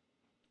people.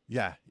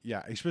 Yeah,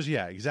 especially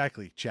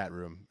exactly. Chat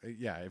room.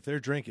 Yeah, if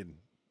they're drinking,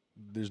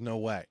 there's no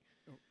way.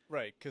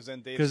 Right, because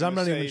then Dave's 'Cause I'm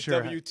gonna not even say,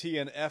 sure WT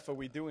and F are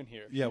we doing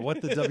here? Yeah,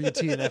 what the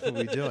WTNF are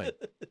we doing?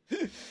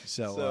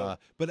 So,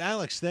 but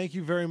Alex, thank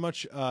you very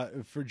much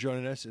for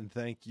joining us, and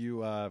thank you,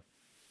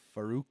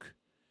 Farouk,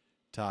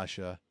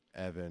 Tasha,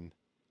 Evan,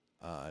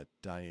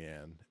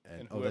 Diane,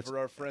 And whoever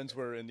our friends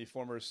were in the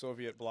former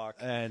Soviet bloc.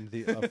 and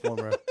the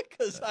former.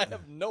 Because I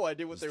have no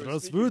idea what they were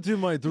speaking. Здравствуйте,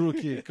 мои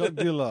други, как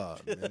дела?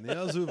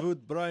 Меня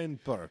зовут Brian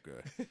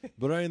Parker.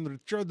 Brian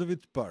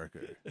Richardovich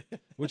Parker.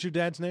 What's your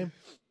dad's name?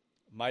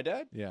 My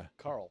dad? Yeah.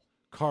 Carl.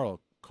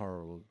 Carl.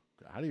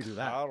 How do you do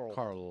that? Carl.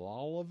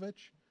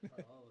 Karlolovich?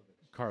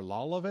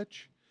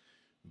 Karlolovich?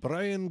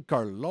 Brian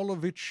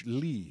Karlolovich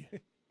Lee.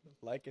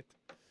 Like it.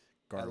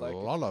 I like it.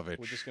 Karlolovich.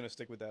 We're just going to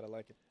stick with that. I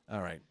like it.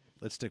 All right.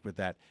 Let's stick with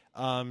that.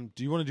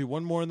 Do you want to do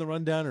one more in the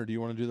rundown, or do you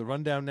want to do the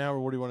rundown now, or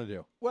what do you want to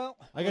do? Well,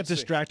 I got let's see.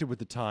 distracted with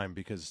the time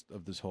because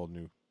of this whole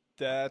new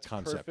That's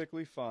concept.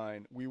 perfectly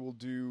fine. We will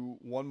do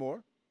one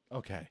more.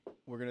 Okay.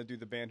 We're going to do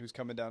the band who's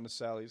coming down to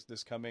Sally's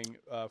this coming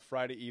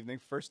Friday evening.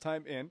 First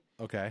time in.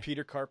 Okay.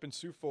 Peter Karp and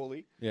Sue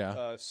Foley.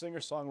 Yeah.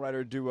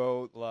 Singer-songwriter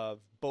duo.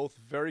 Both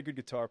very good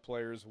guitar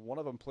players. One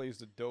of them plays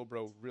the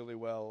dobro really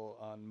well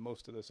on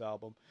most of this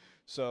album.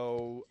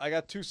 So I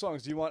got 2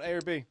 songs. Do you want A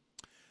or B?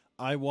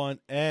 I want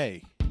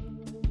A.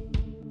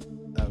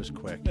 That was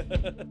quick.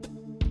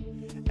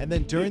 And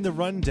then during the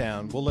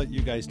rundown, we'll let you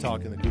guys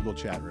talk in the Google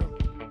chat room.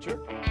 Sure.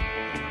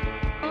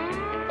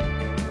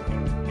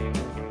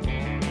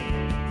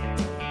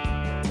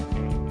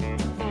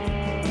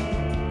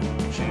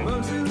 She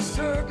runs in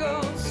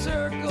circles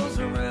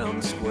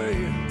around the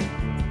square.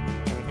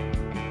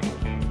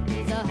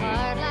 He's a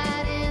hard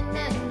light in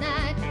the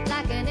night,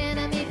 like an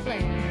enemy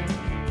flare.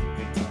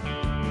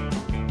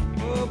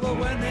 Oh, but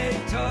when they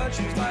touch,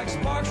 it's like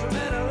sparks from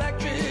an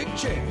electric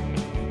chair.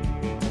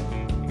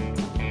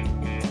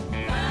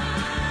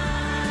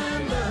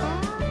 Find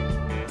love.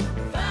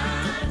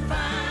 Find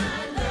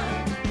love.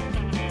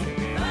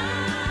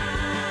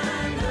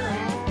 Find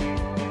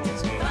love.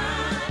 So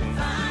find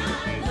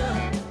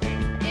love.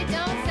 It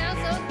don't sound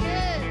so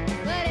good,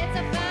 but it's a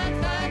fine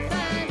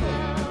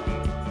love.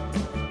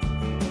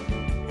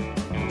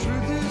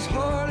 Truth is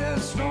hard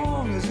and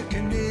strong as a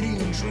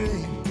Canadian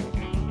train.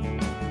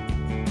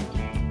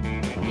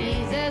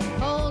 He's as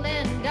cold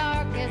and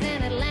dark as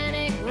an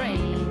Atlantic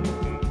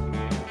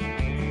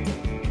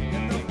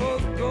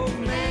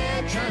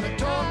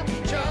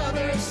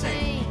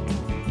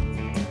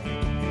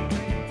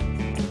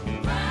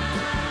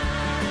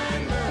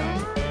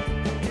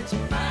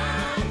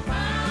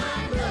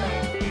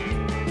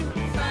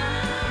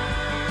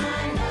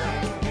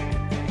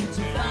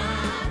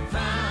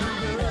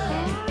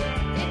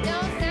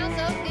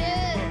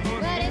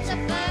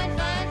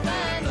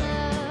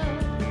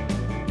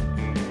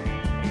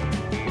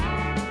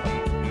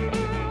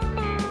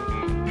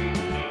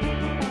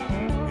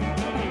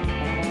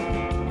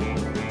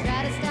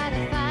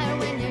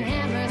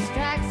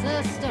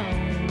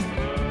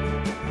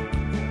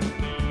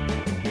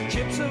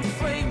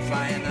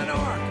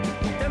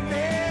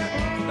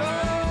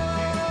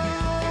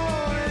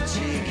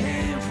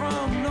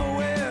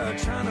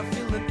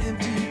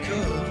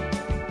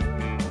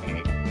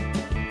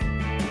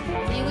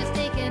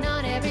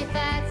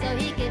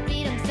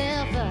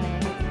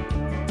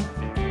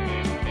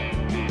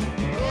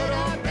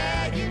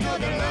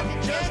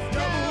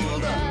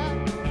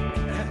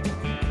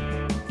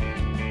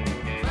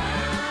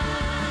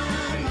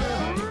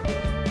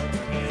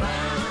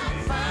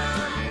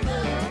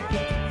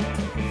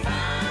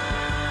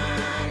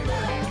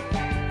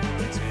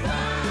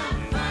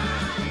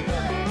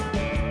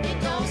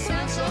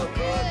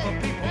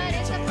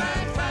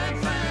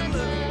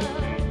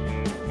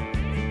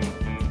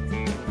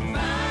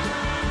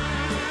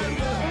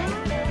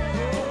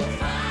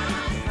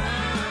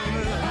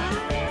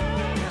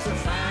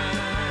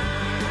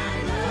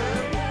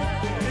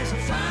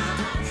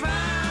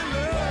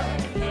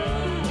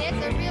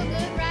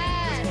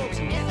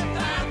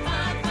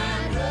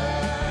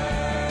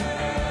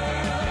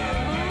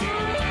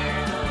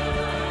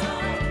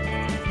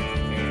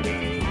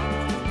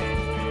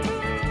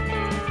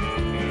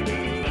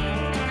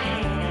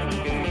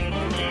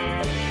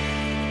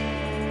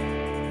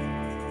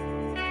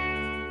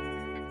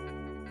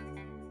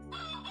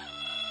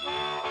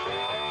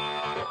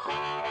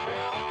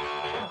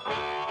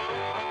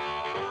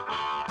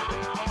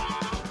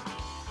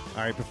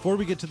All right, before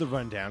we get to the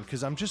rundown,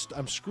 because I'm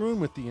screwing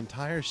with the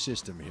entire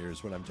system here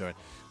is what I'm doing.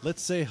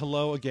 Let's say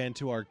hello again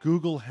to our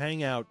Google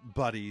Hangout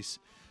buddies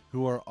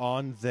who are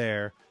on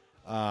there.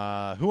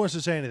 Who wants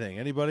to say anything?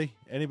 Anybody?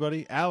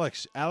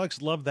 Alex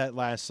loved that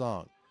last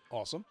song.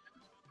 Awesome.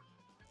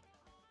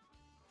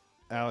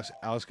 Alex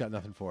got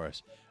nothing for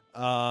us.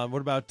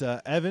 What about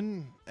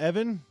Evan?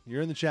 Evan,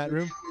 you're in the chat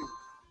room.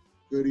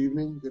 Good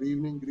evening.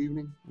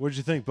 What did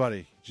you think,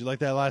 buddy? Did you like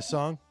that last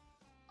song?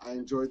 I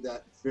enjoyed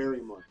that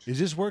very much. Is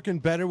this working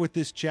better with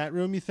this chat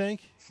room, you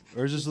think?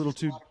 Or is this a little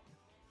too...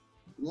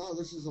 No,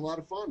 this is a lot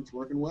of fun. It's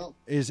working well.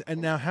 And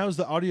now, how's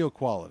the audio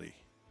quality?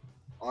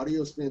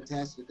 Audio's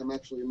fantastic. I'm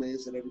actually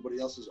amazed that everybody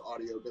else's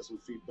audio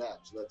doesn't feed back,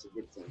 so that's a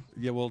good thing.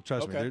 Yeah, well,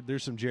 trust Okay. me,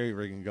 there's some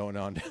jerry-rigging going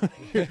on down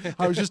here.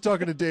 I was just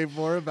talking to Dave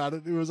Moore about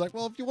it. He was like,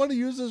 well, if you want to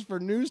use this for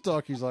news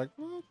talk, he's like,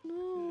 well,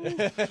 no.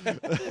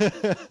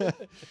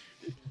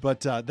 But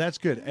that's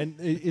good. And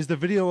is the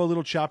video a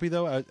little choppy,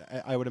 though,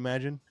 I would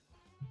imagine?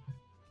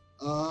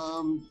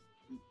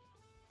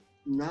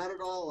 Not at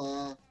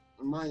all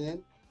on my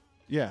end.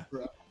 Yeah.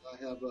 I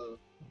have a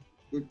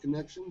good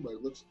connection, but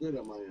it looks good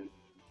on my end.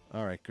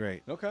 All right,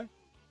 great. Okay.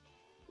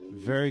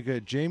 Very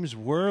good. James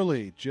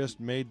Worley just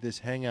made this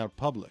Hangout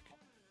public.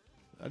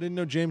 I didn't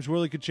know James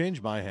Worley could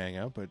change my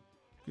Hangout, but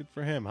good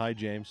for him. Hi,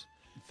 James.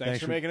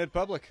 Thanks for making it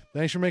public.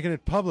 Thanks for making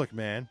it public,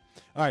 man.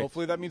 All right.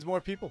 Hopefully that means more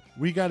people.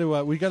 We got to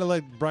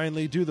let Brian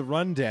Lee do the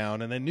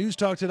rundown, and then News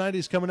Talk Tonight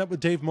is coming up with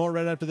Dave Moore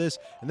right after this,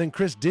 and then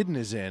Chris Didden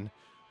is in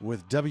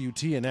with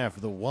WTNF,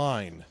 the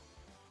wine,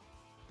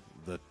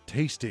 the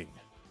tasting,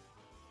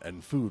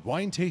 and food.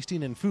 Wine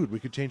tasting and food. We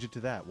could change it to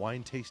that.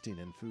 Wine tasting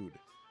and food.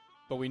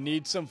 But we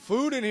need some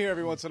food in here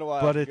every once in a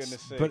while. But for it's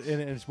goodness sakes. but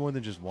and it's more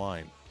than just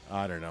wine.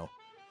 I don't know.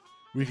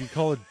 We could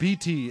call it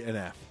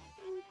BTNF.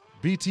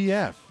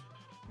 BTF.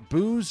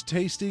 Booze,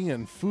 tasting,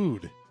 and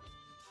food.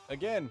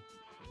 Again,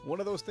 one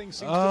of those things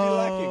seems to be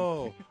lacking.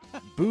 Oh,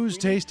 booze,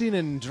 tasting,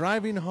 and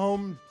driving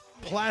home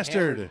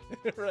plastered.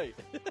 Right.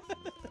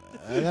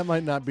 That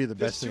might not be the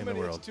There's best thing in the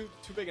world. It's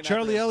too big an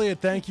Charlie acronym. Elliott,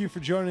 thank you for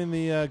joining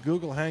the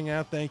Google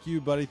Hangout. Thank you,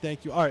 buddy.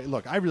 Thank you. All right,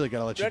 look, I really got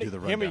to let Ready? you do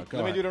the Hear rundown. me.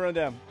 Let me do the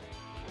rundown.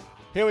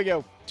 Here we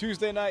go.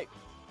 Tuesday night,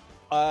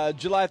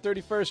 July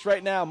 31st,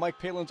 right now, Mike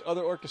Palin's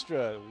Other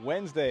Orchestra.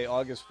 Wednesday,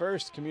 August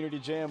 1st, Community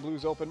Jam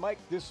Blues Open Mic.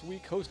 This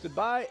week hosted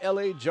by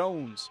L.A.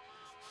 Jones.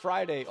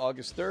 Friday,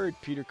 August 3rd,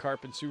 Peter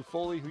Karp and Sue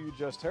Foley, who you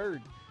just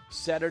heard.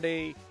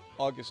 Saturday,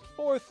 August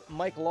 4th,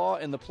 Mike Law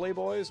and the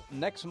Playboys.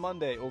 Next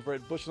Monday, over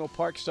at Bushnell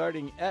Park,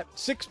 starting at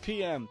 6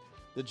 p.m.,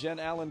 the Jen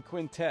Allen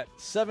Quintet.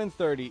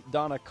 7:30,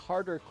 Donna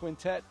Carter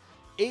Quintet.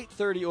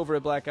 8:30 over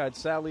at Black Eyed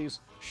Sally's,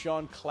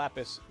 Sean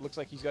Clappis. Looks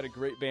like he's got a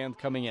great band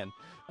coming in.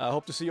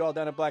 Hope to see you all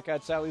down at Black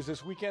Eyed Sally's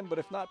this weekend, but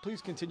if not,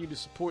 please continue to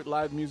support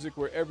live music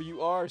wherever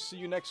you are. See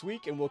you next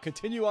week, and we'll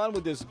continue on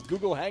with this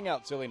Google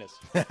Hangout silliness.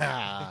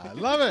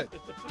 Love it.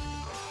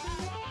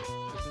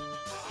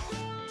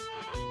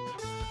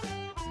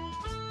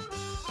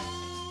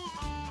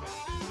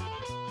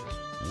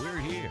 We're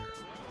here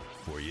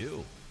for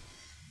you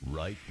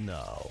right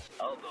now.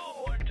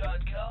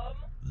 OnTheHorn.com.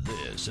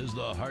 This is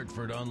the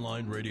Hartford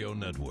Online Radio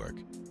Network.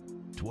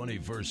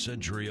 21st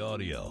Century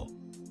Audio.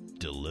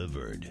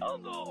 Delivered.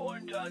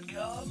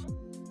 OnTheHorn.com.